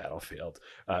on the battlefield.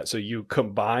 So you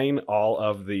combine all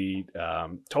of the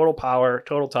total power,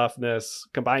 total toughness,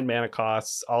 combined mana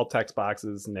costs, all text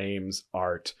boxes, names,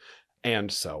 art,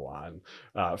 and so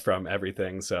on from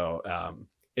everything. So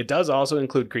it does also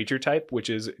include creature type, which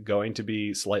is going to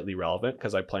be slightly relevant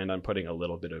because I planned on putting a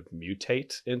little bit of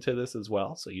mutate into this as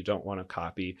well. So you don't want to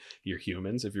copy your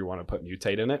humans if you want to put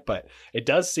mutate in it. But it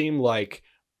does seem like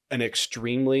an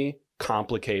extremely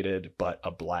complicated but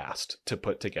a blast to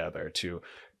put together to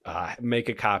make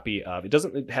a copy of. It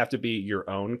doesn't have to be your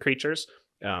own creatures.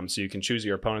 So you can choose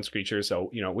your opponent's creature.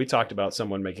 So, we talked about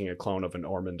someone making a clone of an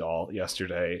Ormondal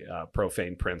yesterday,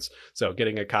 Profane Prince. So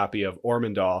getting a copy of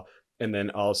Ormondal and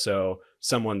then also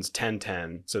someone's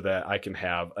 10/10 so that I can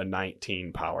have a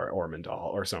 19 power Ormondal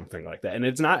or something like that. And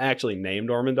it's not actually named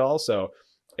Ormondal. So,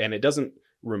 and it doesn't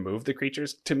remove the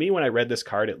creatures. To me, when I read this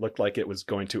card, it looked like it was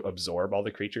going to absorb all the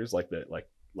creatures like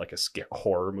a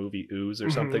horror movie ooze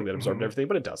or something that absorbed everything,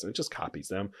 but it doesn't. It just copies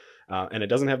them. And it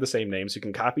doesn't have the same name. So you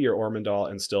can copy your Ormondal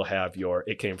and still have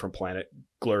it came from planet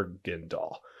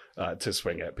Glurgendal to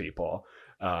swing at people.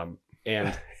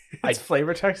 And its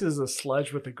flavor text is a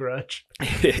sludge with a grudge.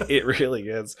 It really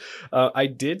is. I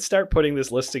did start putting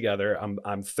this list together.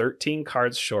 I'm 13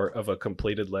 cards short of a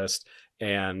completed list.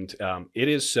 And it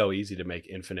is so easy to make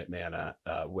infinite mana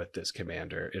with this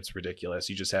commander. It's ridiculous.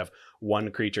 You just have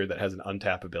one creature that has an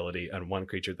untap ability and one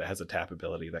creature that has a tap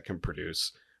ability that can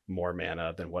produce more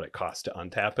mana than what it costs to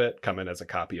untap it, come in as a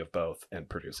copy of both and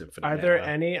produce infinite mana. Are there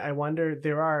any? I wonder,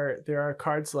 there are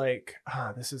cards like,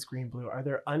 this is green blue. Are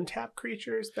there untapped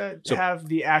creatures that have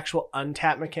the actual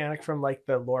untap mechanic from like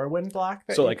the Lorwyn block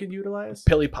that you can utilize?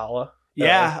 Pilipala.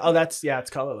 Yeah. It's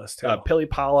colorless too.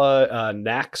 Pilipala,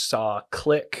 Naxaw,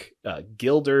 Click,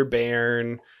 Gilder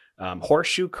Bairn,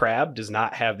 Horseshoe Crab does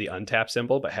not have the untap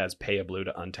symbol, but has pay a blue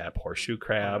to untap Horseshoe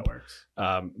Crab.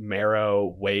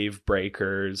 Marrow, Wave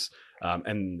Breakers,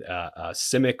 and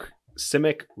Simic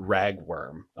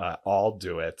Ragworm all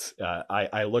do it.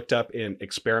 I looked up in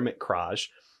Experiment Kraj.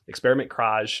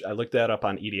 I looked that up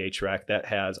on EDH Rec. That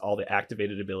has all the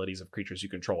activated abilities of creatures you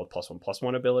control with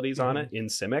 +1/+1 abilities on it in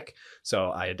Simic. So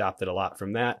I adopted a lot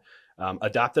from that.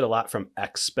 Adopted a lot from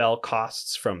X spell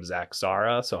costs from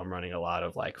Jahzzar. So I'm running a lot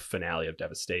of like Finale of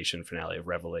Devastation, Finale of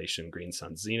Revelation, Green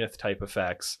Sun Zenith type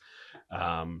effects.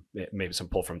 Maybe some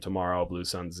Pull from Tomorrow, Blue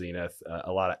Sun Zenith,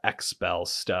 a lot of X spell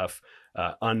stuff.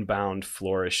 Unbound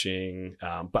Flourishing,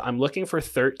 but I'm looking for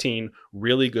 13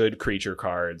 really good creature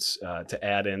cards to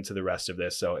add into the rest of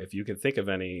this. So if you can think of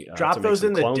any, drop those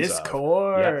in the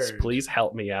Discord. Yes, please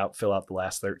help me out. Fill out the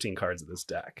last 13 cards of this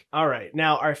deck. All right,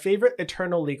 now our favorite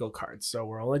Eternal Legal cards. So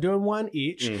we're only doing one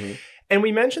each. And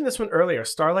we mentioned this one earlier,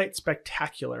 Starlight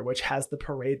Spectacular, which has the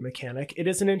parade mechanic. It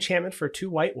is an enchantment for 2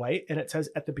 white, and it says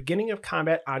at the beginning of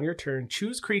combat on your turn,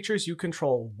 choose creatures you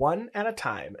control one at a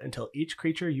time until each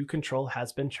creature you control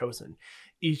has been chosen.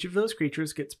 Each of those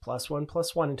creatures gets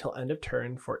 +1/+1 until end of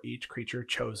turn for each creature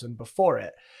chosen before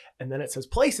it. And then it says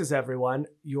places everyone.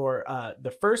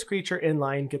 The first creature in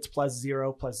line gets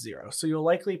 +0/+0. So you'll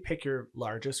likely pick your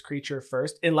largest creature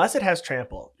first, unless it has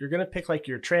trample. You're going to pick like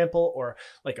your trample or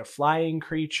like a flying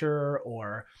creature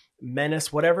or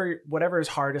menace, whatever is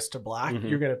hardest to block.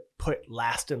 You're going to put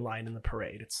last in line in the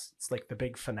parade. It's like the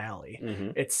big finale.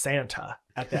 It's Santa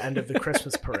at the end of the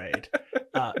Christmas parade.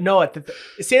 No,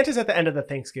 Santa's at the end of the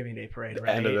Thanksgiving Day parade,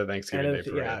 right? End of the Thanksgiving Day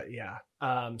parade.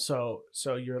 Yeah.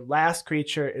 So your last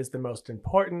creature is the most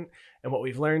important, and what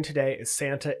we've learned today is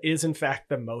Santa is in fact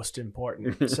the most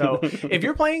important. So if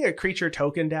you're playing a creature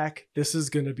token deck, this is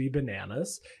going to be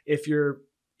bananas. If you're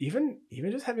even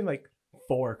just having like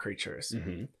 4 creatures,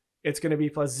 it's going to be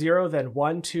 +0, then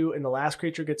 1, 2, and the last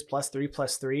creature gets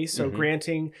 +3/+3. So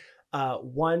granting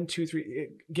 1, 2, 3,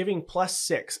 giving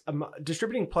 +6,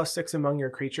 distributing +6 among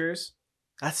your creatures.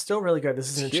 That's still really good.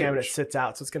 This is an enchantment that sits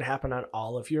out, so it's going to happen on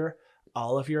all of your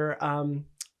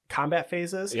combat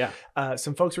phases.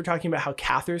 Some folks were talking about how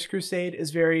Cather's Crusade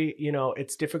is very,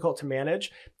 it's difficult to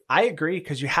manage. I agree,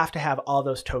 because you have to have all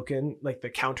those token, like the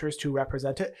counters to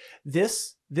represent it.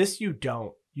 This you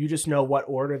don't. You just know what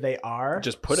order they are.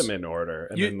 Just put them in order.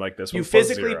 And then like this one, you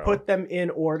physically put them in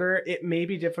order. It may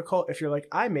be difficult if you're like,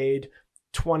 I made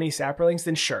 20 Saprolings,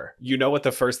 then sure. You know what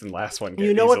the first and last one get.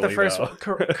 You know what the first one,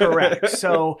 correct.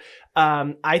 So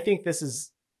I think this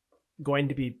is going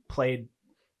to be played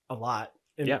a lot,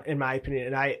 in my opinion.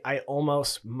 And I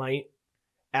almost might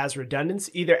as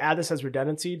redundancy, either add this as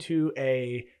redundancy to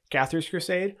a Cathar's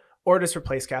Crusade, or just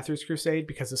replace Cathar's Crusade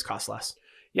because this costs less.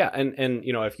 Yeah, and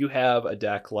you know, if you have a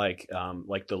deck like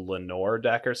the Lenore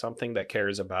deck or something that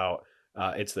cares about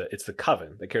it's the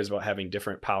Coven that cares about having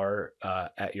different power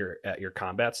at your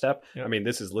combat step. Yep. I mean,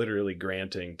 this is literally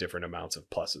granting different amounts of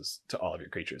pluses to all of your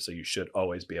creatures, so you should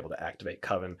always be able to activate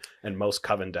Coven, and most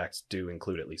Coven decks do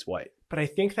include at least white. But I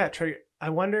think that trigger. I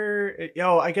wonder.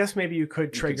 I guess maybe you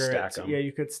could trigger it. Them. Yeah,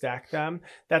 you could stack them.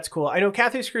 That's cool. I know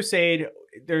Cathar's Crusade.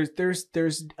 There's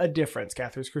a difference.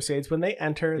 Cathar's Crusades when they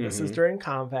enter. This is during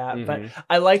combat, but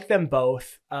I like them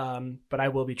both. But I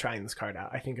will be trying this card out.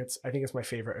 I think it's my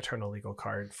favorite Eternal Legal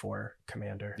card for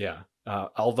Commander. Yeah.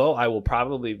 Although I will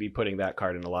probably be putting that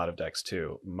card in a lot of decks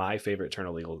too. My favorite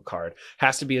Eternal Legal card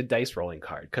has to be a dice rolling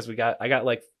card because I got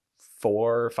like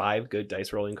 4 or 5 good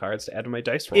dice rolling cards to add to my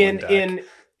dice rolling deck.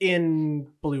 In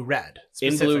blue-red.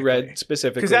 In blue-red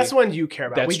specifically. Because that's the one you care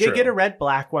about. That's we did true. Get a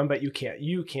red-black one, but you can't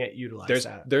utilize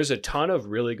that. There's a ton of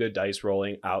really good dice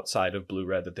rolling outside of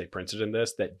blue-red that they printed in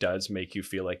this that does make you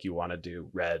feel like you want to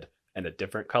do red and a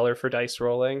different color for dice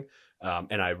rolling.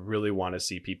 And I really want to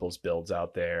see people's builds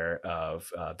out there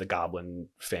of the Goblin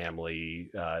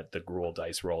family, the Gruul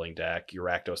dice rolling deck, your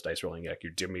Rakdos dice rolling deck,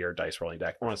 your Dimir dice rolling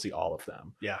deck. I want to see all of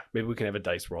them. Yeah. Maybe we can have a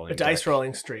dice rolling dice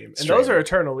rolling stream. And those are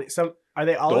eternally. Are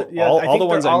they all? All the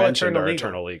ones I mentioned are legal.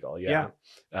 Eternal Legal. Yeah.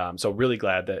 So really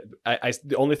glad that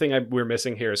the only thing we're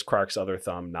missing here is Krark's Other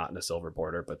Thumb, not in a silver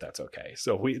border, but that's okay.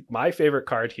 So my favorite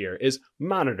card here is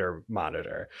Monitor,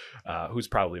 who's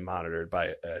probably monitored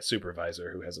by a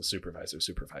supervisor who has a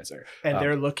supervisor. And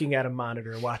they're looking at a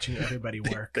monitor watching everybody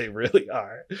work. They really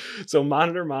are. So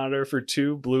Monitor for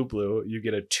 2 blue, you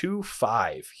get a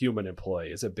 2/5 human employee.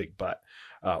 It's a big butt.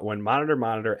 When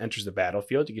Monitor enters the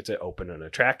battlefield, you get to open an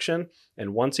attraction,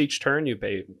 and once each turn, you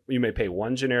may pay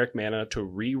 1 generic mana to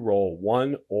re-roll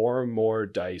 1 or more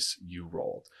dice you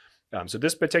rolled. So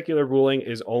this particular ruling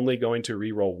is only going to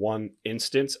re-roll 1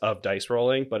 instance of dice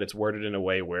rolling, but it's worded in a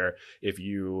way where if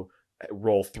you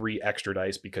roll 3 extra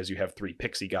dice because you have 3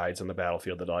 pixie guides on the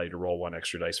battlefield that allow you to roll 1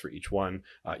 extra dice for each one,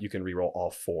 you can re-roll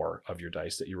all 4 of your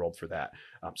dice that you rolled for that.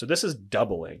 So this is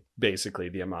doubling basically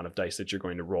the amount of dice that you're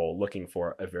going to roll looking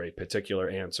for a very particular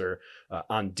answer.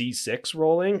 On D6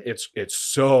 rolling, it's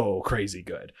so crazy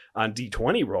good. On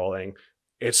D20 rolling,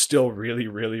 it's still really,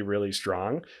 really, really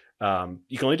strong.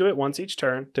 You can only do it once each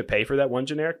turn to pay for that 1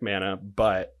 generic mana,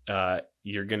 but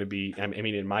you're going to be, I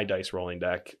mean, in my dice rolling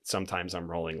deck, sometimes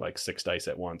I'm rolling like 6 dice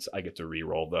at once. I get to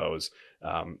re-roll those.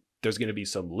 There's going to be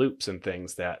some loops and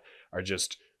things that are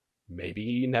just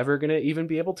maybe never going to even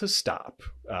be able to stop.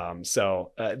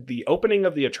 So the opening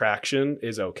of the attraction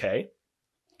is okay.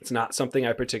 It's not something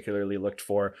I particularly looked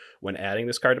for when adding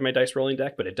this card to my dice rolling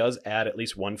deck, but it does add at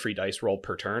least 1 free dice roll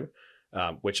per turn.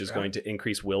 Which is going to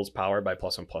increase Will's power by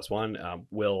 +1/+1.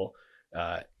 Will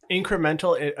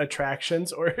incremental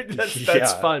attractions, or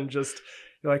that's fun. Just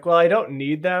you're like, well, I don't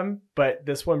need them, but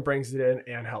this one brings it in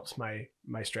and helps my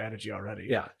strategy already.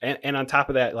 Yeah, and on top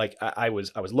of that, like I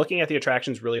was looking at the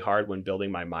attractions really hard when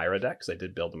building my Myra deck, because I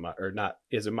did build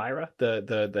is Myra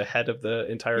the head of the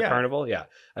entire carnival? Yeah,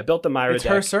 I built the Myra deck. It's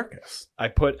her circus. I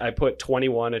put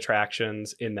 21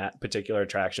 attractions in that particular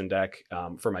attraction deck.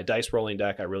 For my dice rolling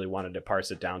deck, I really wanted to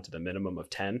parse it down to the minimum of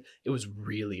 10. It was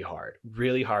really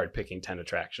hard picking 10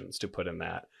 attractions to put in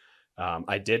that.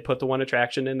 I did put the 1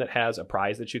 attraction in that has a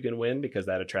prize that you can win because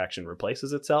that attraction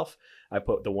replaces itself. I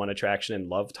put the 1 attraction in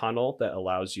Love Tunnel that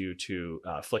allows you to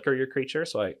flicker your creature.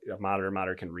 So a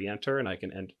monitor can re-enter and I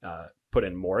can put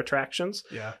in more attractions.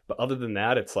 Yeah. But other than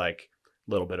that, it's like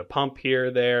a little bit of pump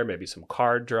here, there, maybe some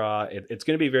card draw. It's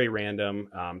going to be very random.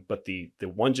 But the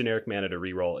 1 generic mana to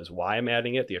reroll is why I'm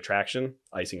adding it. The attraction,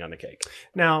 icing on the cake.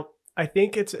 Now, I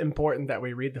think it's important that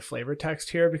we read the flavor text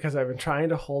here because I've been trying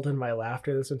to hold in my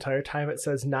laughter this entire time. It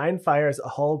says 9 fires, a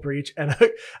hull breach, and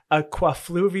a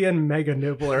Quafluvian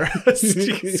Meganibbler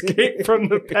escape from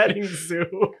the petting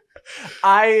zoo.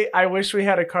 I wish we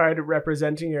had a card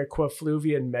representing your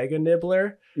Quafluvian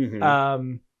Meganibbler.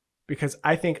 Because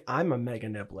I think I'm a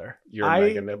Meganibbler. You're a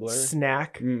Meganibbler?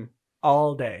 Snack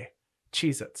all day.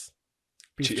 Cheez-Its.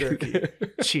 Beef jerky.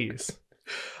 Cheese.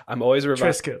 I'm always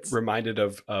reminded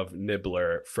of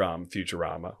Nibbler from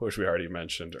Futurama, which we already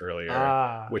mentioned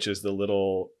earlier, which is the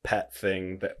little pet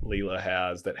thing that Leela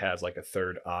has that has like a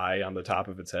 3rd eye on the top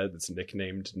of its head that's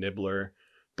nicknamed Nibbler,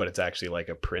 but it's actually like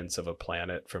a prince of a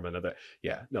planet from another.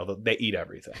 Yeah, no, they eat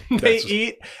everything.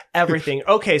 Eat everything.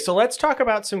 Okay, so let's talk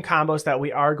about some combos that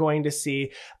we are going to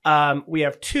see. We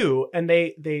have 2, and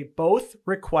they both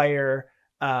require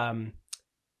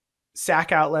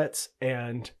sack outlets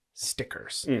and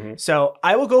stickers. So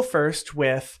I will go first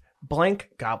with Blank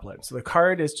Goblin. So the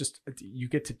card is just, you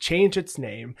get to change its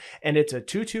name, and it's a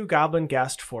 2/2 Goblin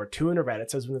Guest for 2 and a red. It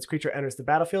says when this creature enters the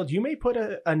battlefield, you may put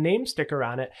a name sticker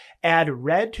on it. Add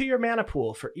red to your mana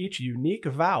pool for each unique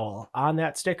vowel on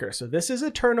that sticker. So this is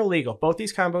eternal legal. Both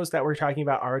these combos that we're talking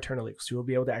about are eternal legal, so you'll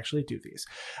be able to actually do these.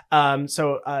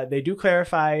 They do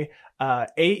clarify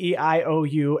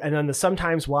A-E-I-O-U, and then the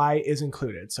sometimes Y is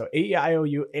included. So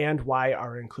A-E-I-O-U and Y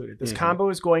are included. This combo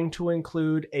is going to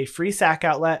include a free sack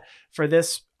outlet. For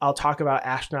this, I'll talk about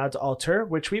Ashnod's Altar,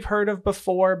 which we've heard of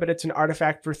before, but it's an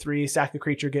artifact for 3. Sack a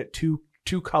creature, get two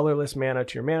colorless mana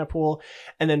to your mana pool.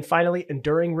 And then finally,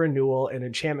 Enduring Renewal, an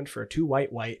enchantment for 2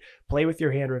 white. Play with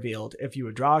your hand revealed. If you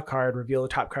would draw a card, reveal the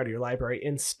top card of your library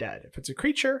instead. If it's a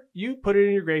creature, you put it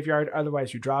in your graveyard.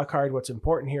 Otherwise, you draw a card. What's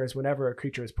important here is whenever a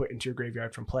creature is put into your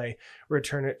graveyard from play,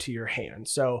 return it to your hand.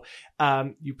 So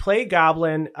you play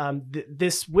Goblin.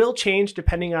 This will change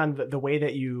depending on the way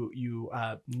that you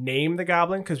name the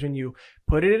Goblin, because when you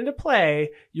put it into play,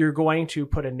 you're going to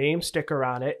put a name sticker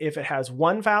on it. If it has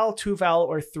 1 vowel, 2 vowel,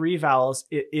 or 3 vowels,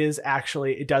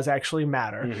 it does actually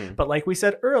matter. But like we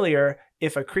said earlier,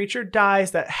 if a creature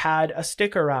dies that had a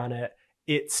sticker on it,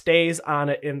 it stays on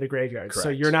it in the graveyard. Correct. So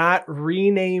you're not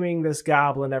renaming this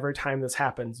goblin every time this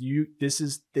happens. This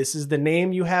is the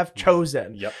name you have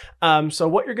chosen. Yep. So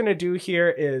what you're going to do here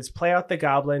is play out the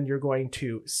goblin. You're going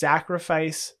to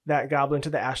sacrifice that goblin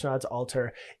to the Ashnod's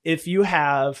Altar. If you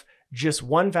have just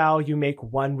 1 vowel, you make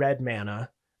 1 red mana.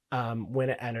 When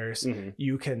it enters,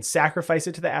 you can sacrifice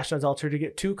it to the Ashnod's Altar to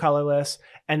get 2 colorless,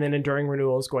 and then Enduring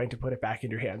Renewal is going to put it back in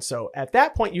your hand. So at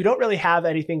that point, you don't really have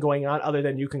anything going on other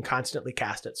than you can constantly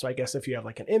cast it. So I guess if you have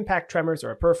like an Impact Tremors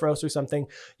or a Perforos or something,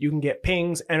 you can get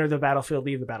pings, enter the battlefield,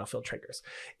 leave the battlefield triggers.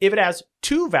 If it has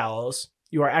 2 vowels,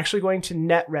 you are actually going to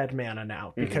net red mana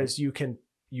now, because you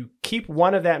keep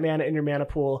 1 of that mana in your mana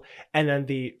pool, and then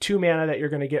the 2 mana that you're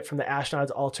going to get from the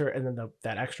Ashnod's Altar and then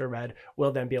that extra red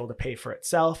will then be able to pay for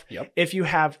itself. Yep. If you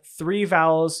have 3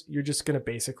 vowels, you're just going to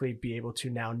basically be able to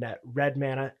now net red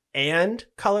mana and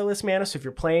colorless mana. So if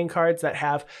you're playing cards that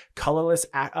have colorless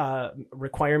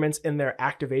requirements in their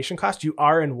activation cost, you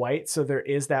are in white. So there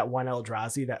is that 1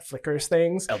 Eldrazi that flickers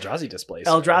things. Eldrazi Displacer.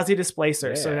 Eldrazi Displacer.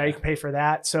 Yeah. So now you can pay for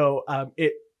that. So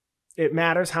it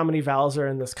matters how many vowels are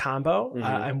in this combo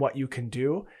and what you can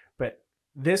do. But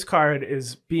this card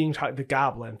is being the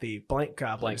Goblin, the Blank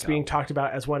Goblin, is being talked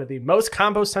about as one of the most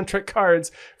combo-centric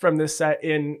cards from this set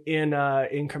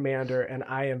in Commander. And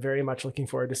I am very much looking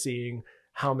forward to seeing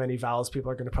how many vowels people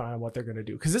are going to put on and what they're going to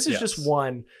do. Because this is just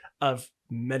one of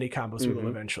many combos we will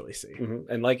eventually see.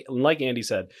 And like Andy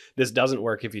said, this doesn't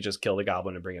work if you just kill the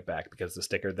goblin and bring it back, because the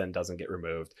sticker then doesn't get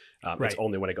removed. It's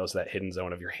only when it goes to that hidden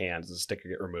zone of your hand does the sticker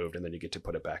get removed, and then you get to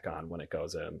put it back on when it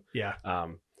goes in. Yeah.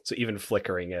 So even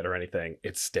flickering it or anything,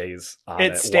 it stays on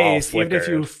it. It stays even if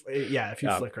you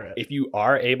flicker it. If you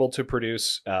are able to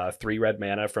produce 3 red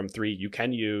mana from 3, you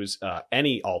can use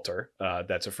any altar.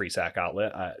 That's a free sack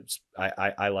outlet.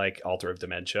 I like Altar of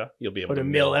Dementia. You'll be able to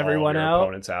mill everyone all your out.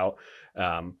 opponents out.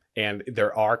 And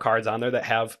there are cards on there that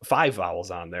have 5 vowels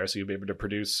on there, so you'll be able to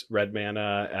produce red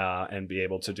mana and be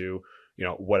able to do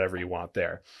whatever you want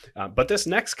there. But this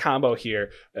next combo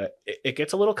here, it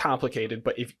gets a little complicated.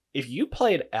 But if you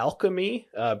played Alchemy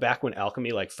back when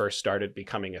Alchemy first started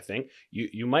becoming a thing,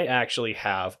 you might actually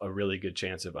have a really good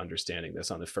chance of understanding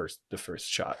this on the first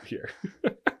shot here.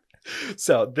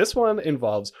 So this one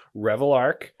involves Revel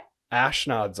Arc,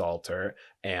 Ashnod's Altar,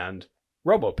 and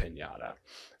Robo Pinata.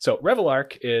 So Revel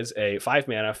Arc is a 5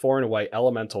 mana, 4 and a white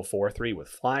elemental 4/3 with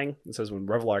flying. It says when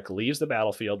Revel Arc leaves the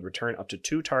battlefield, return up to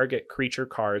 2 target creature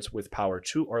cards with power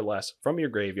 2 or less from your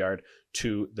graveyard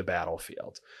to the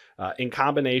battlefield. In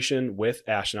combination with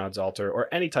Ashnod's Altar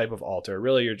or any type of altar,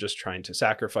 really you're just trying to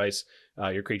sacrifice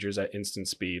your creatures at instant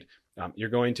speed. You're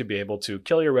going to be able to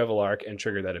kill your Revel Arc and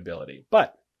trigger that ability.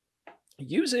 But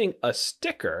using a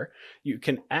sticker, you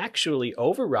can actually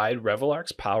override Revel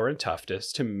Arc's power and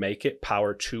toughness to make it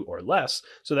power 2 or less,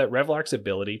 so that Revel Arc's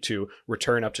ability to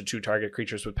return up to 2 target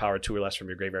creatures with power 2 or less from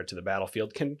your graveyard to the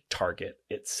battlefield can target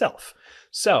itself.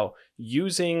 So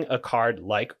using a card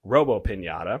like Robo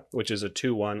Pinata, which is a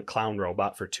 2/1 clown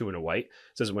robot for 2 and a white,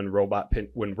 says when Robo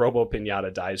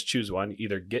Pinata dies, choose one,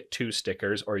 either get 2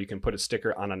 stickers or you can put a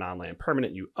sticker on a non-land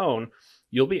permanent you own.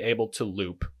 You'll be able to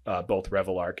loop both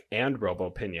Revel Arc and Robo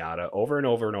Pinata over and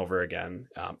over and over again.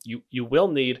 You will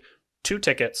need 2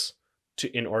 tickets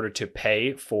in order to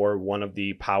pay for one of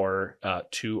the power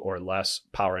 2 or less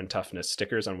power and toughness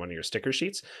stickers on one of your sticker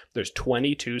sheets. There's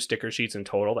 22 sticker sheets in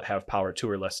total that have power 2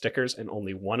 or less stickers, and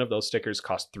only one of those stickers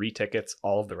costs 3 tickets.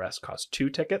 All of the rest cost 2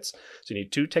 tickets. So you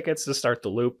need 2 tickets to start the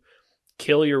loop.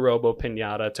 Kill your Robo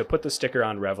Pinata to put the sticker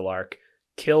on Revel Arc.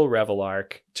 kill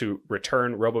Revelark to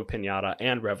return Robo Pinata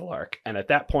and Revelark. And at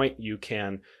that point, you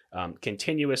can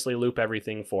continuously loop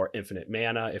everything for infinite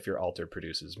mana if your altar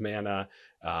produces mana,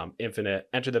 infinite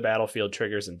enter the battlefield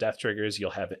triggers and death triggers.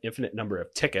 You'll have an infinite number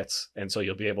of tickets. And so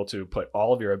you'll be able to put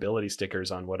all of your ability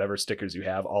stickers on whatever stickers you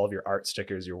have, all of your art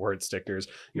stickers, your word stickers,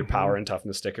 your power and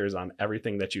toughness stickers on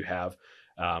everything that you have,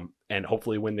 and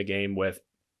hopefully win the game with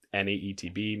any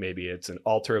ETB. Maybe it's an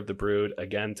Altar of the Brood,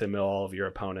 again, to mill all of your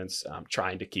opponents,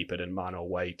 trying to keep it in mono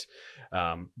white.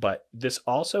 But this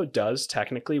also does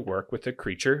technically work with the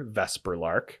creature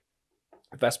Vesperlark.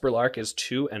 Vesperlark is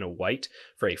 2 and a white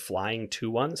for a flying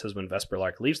 2/1. It says when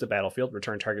Vesperlark leaves the battlefield,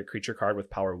 return target creature card with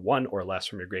power 1 or less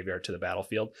from your graveyard to the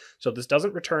battlefield. So this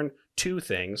doesn't return 2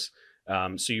 things.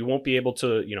 So you won't be able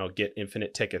to, get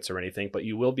infinite tickets or anything, but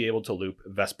you will be able to loop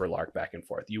Vesperlark back and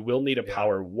forth. You will need a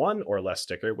power 1 or less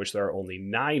sticker, which there are only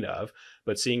 9 of,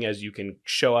 but seeing as you can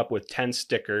show up with 10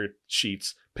 sticker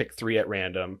sheets, pick 3 at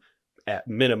random, at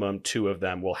minimum 2 of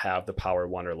them will have the power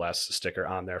 1 or less sticker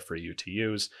on there for you to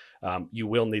use. You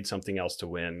will need something else to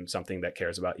win, something that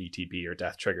cares about ETB or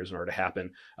death triggers in order to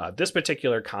happen. This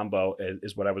particular combo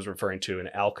is what I was referring to in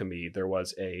Alchemy. There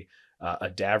was a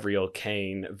Davriel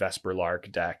Kane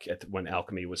Vesperlark deck when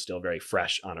Alchemy was still very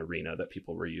fresh on Arena that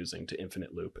people were using to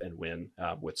infinite loop and win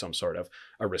with some sort of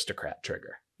aristocrat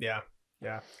trigger. Yeah.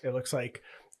 It looks like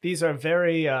these are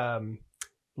very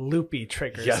loopy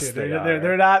triggers. Yes,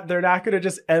 they're not going to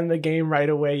just end the game right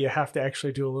away. You have to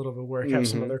actually do a little bit of work, have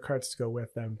some other cards to go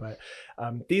with them. But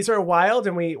these are wild,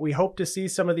 and we hope to see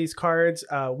some of these cards.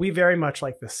 We very much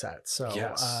like this set. So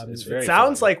yes, it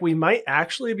sounds like we might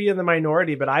actually be in the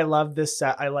minority, but I love this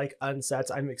set. I like unsets.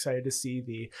 I'm excited to see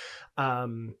the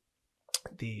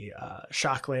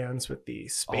shock lands with the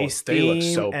space theme, look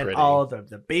so and all of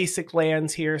the basic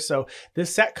lands here. So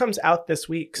this set comes out this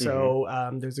week, so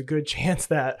there's a good chance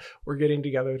that we're getting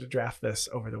together to draft this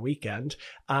over the weekend.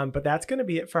 But that's going to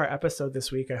be it for our episode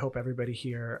this week. I hope everybody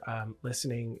here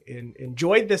listening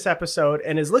enjoyed this episode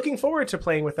and is looking forward to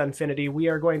playing with Unfinity. We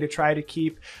are going to try to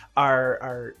keep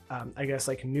our I guess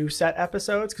like new set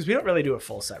episodes, because we don't really do a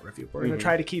full set review. We're going to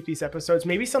try to keep these episodes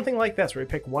maybe something like this, where we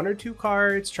pick 1 or 2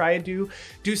 cards, try and do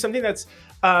something that's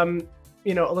a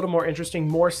little more interesting,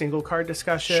 more single card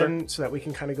discussion, so that we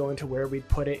can kind of go into where we'd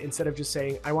put it, instead of just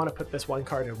saying I want to put this one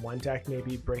card in one deck.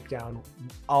 Maybe break down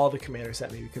all the commander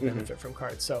set maybe could benefit from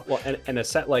cards. So and a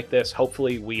set like this,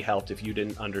 hopefully we helped. If you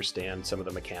didn't understand some of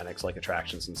the mechanics like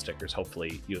attractions and stickers,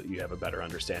 hopefully you have a better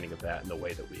understanding of that in the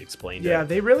way that we explained it. Yeah,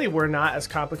 they really were not as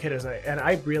complicated as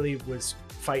I really was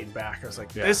fighting back. I was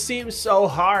like, this seems so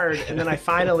hard, and then I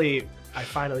finally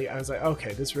I was like,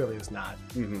 okay, this really is not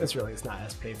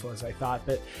as painful as I thought.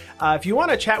 But if you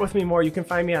want to chat with me more, you can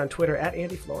find me on Twitter at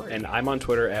Andy Flory. And I'm on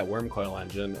Twitter at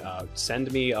WormCoilEngine. Send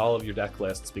me all of your deck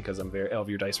lists, because of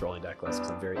your dice rolling deck lists,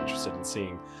 because I'm very interested in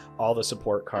seeing all the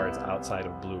support cards outside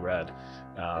of blue red.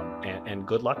 And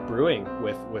good luck brewing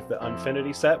with the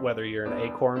Unfinity set, whether you're an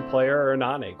Acorn player or a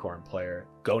non-Acorn player.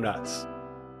 Go nuts.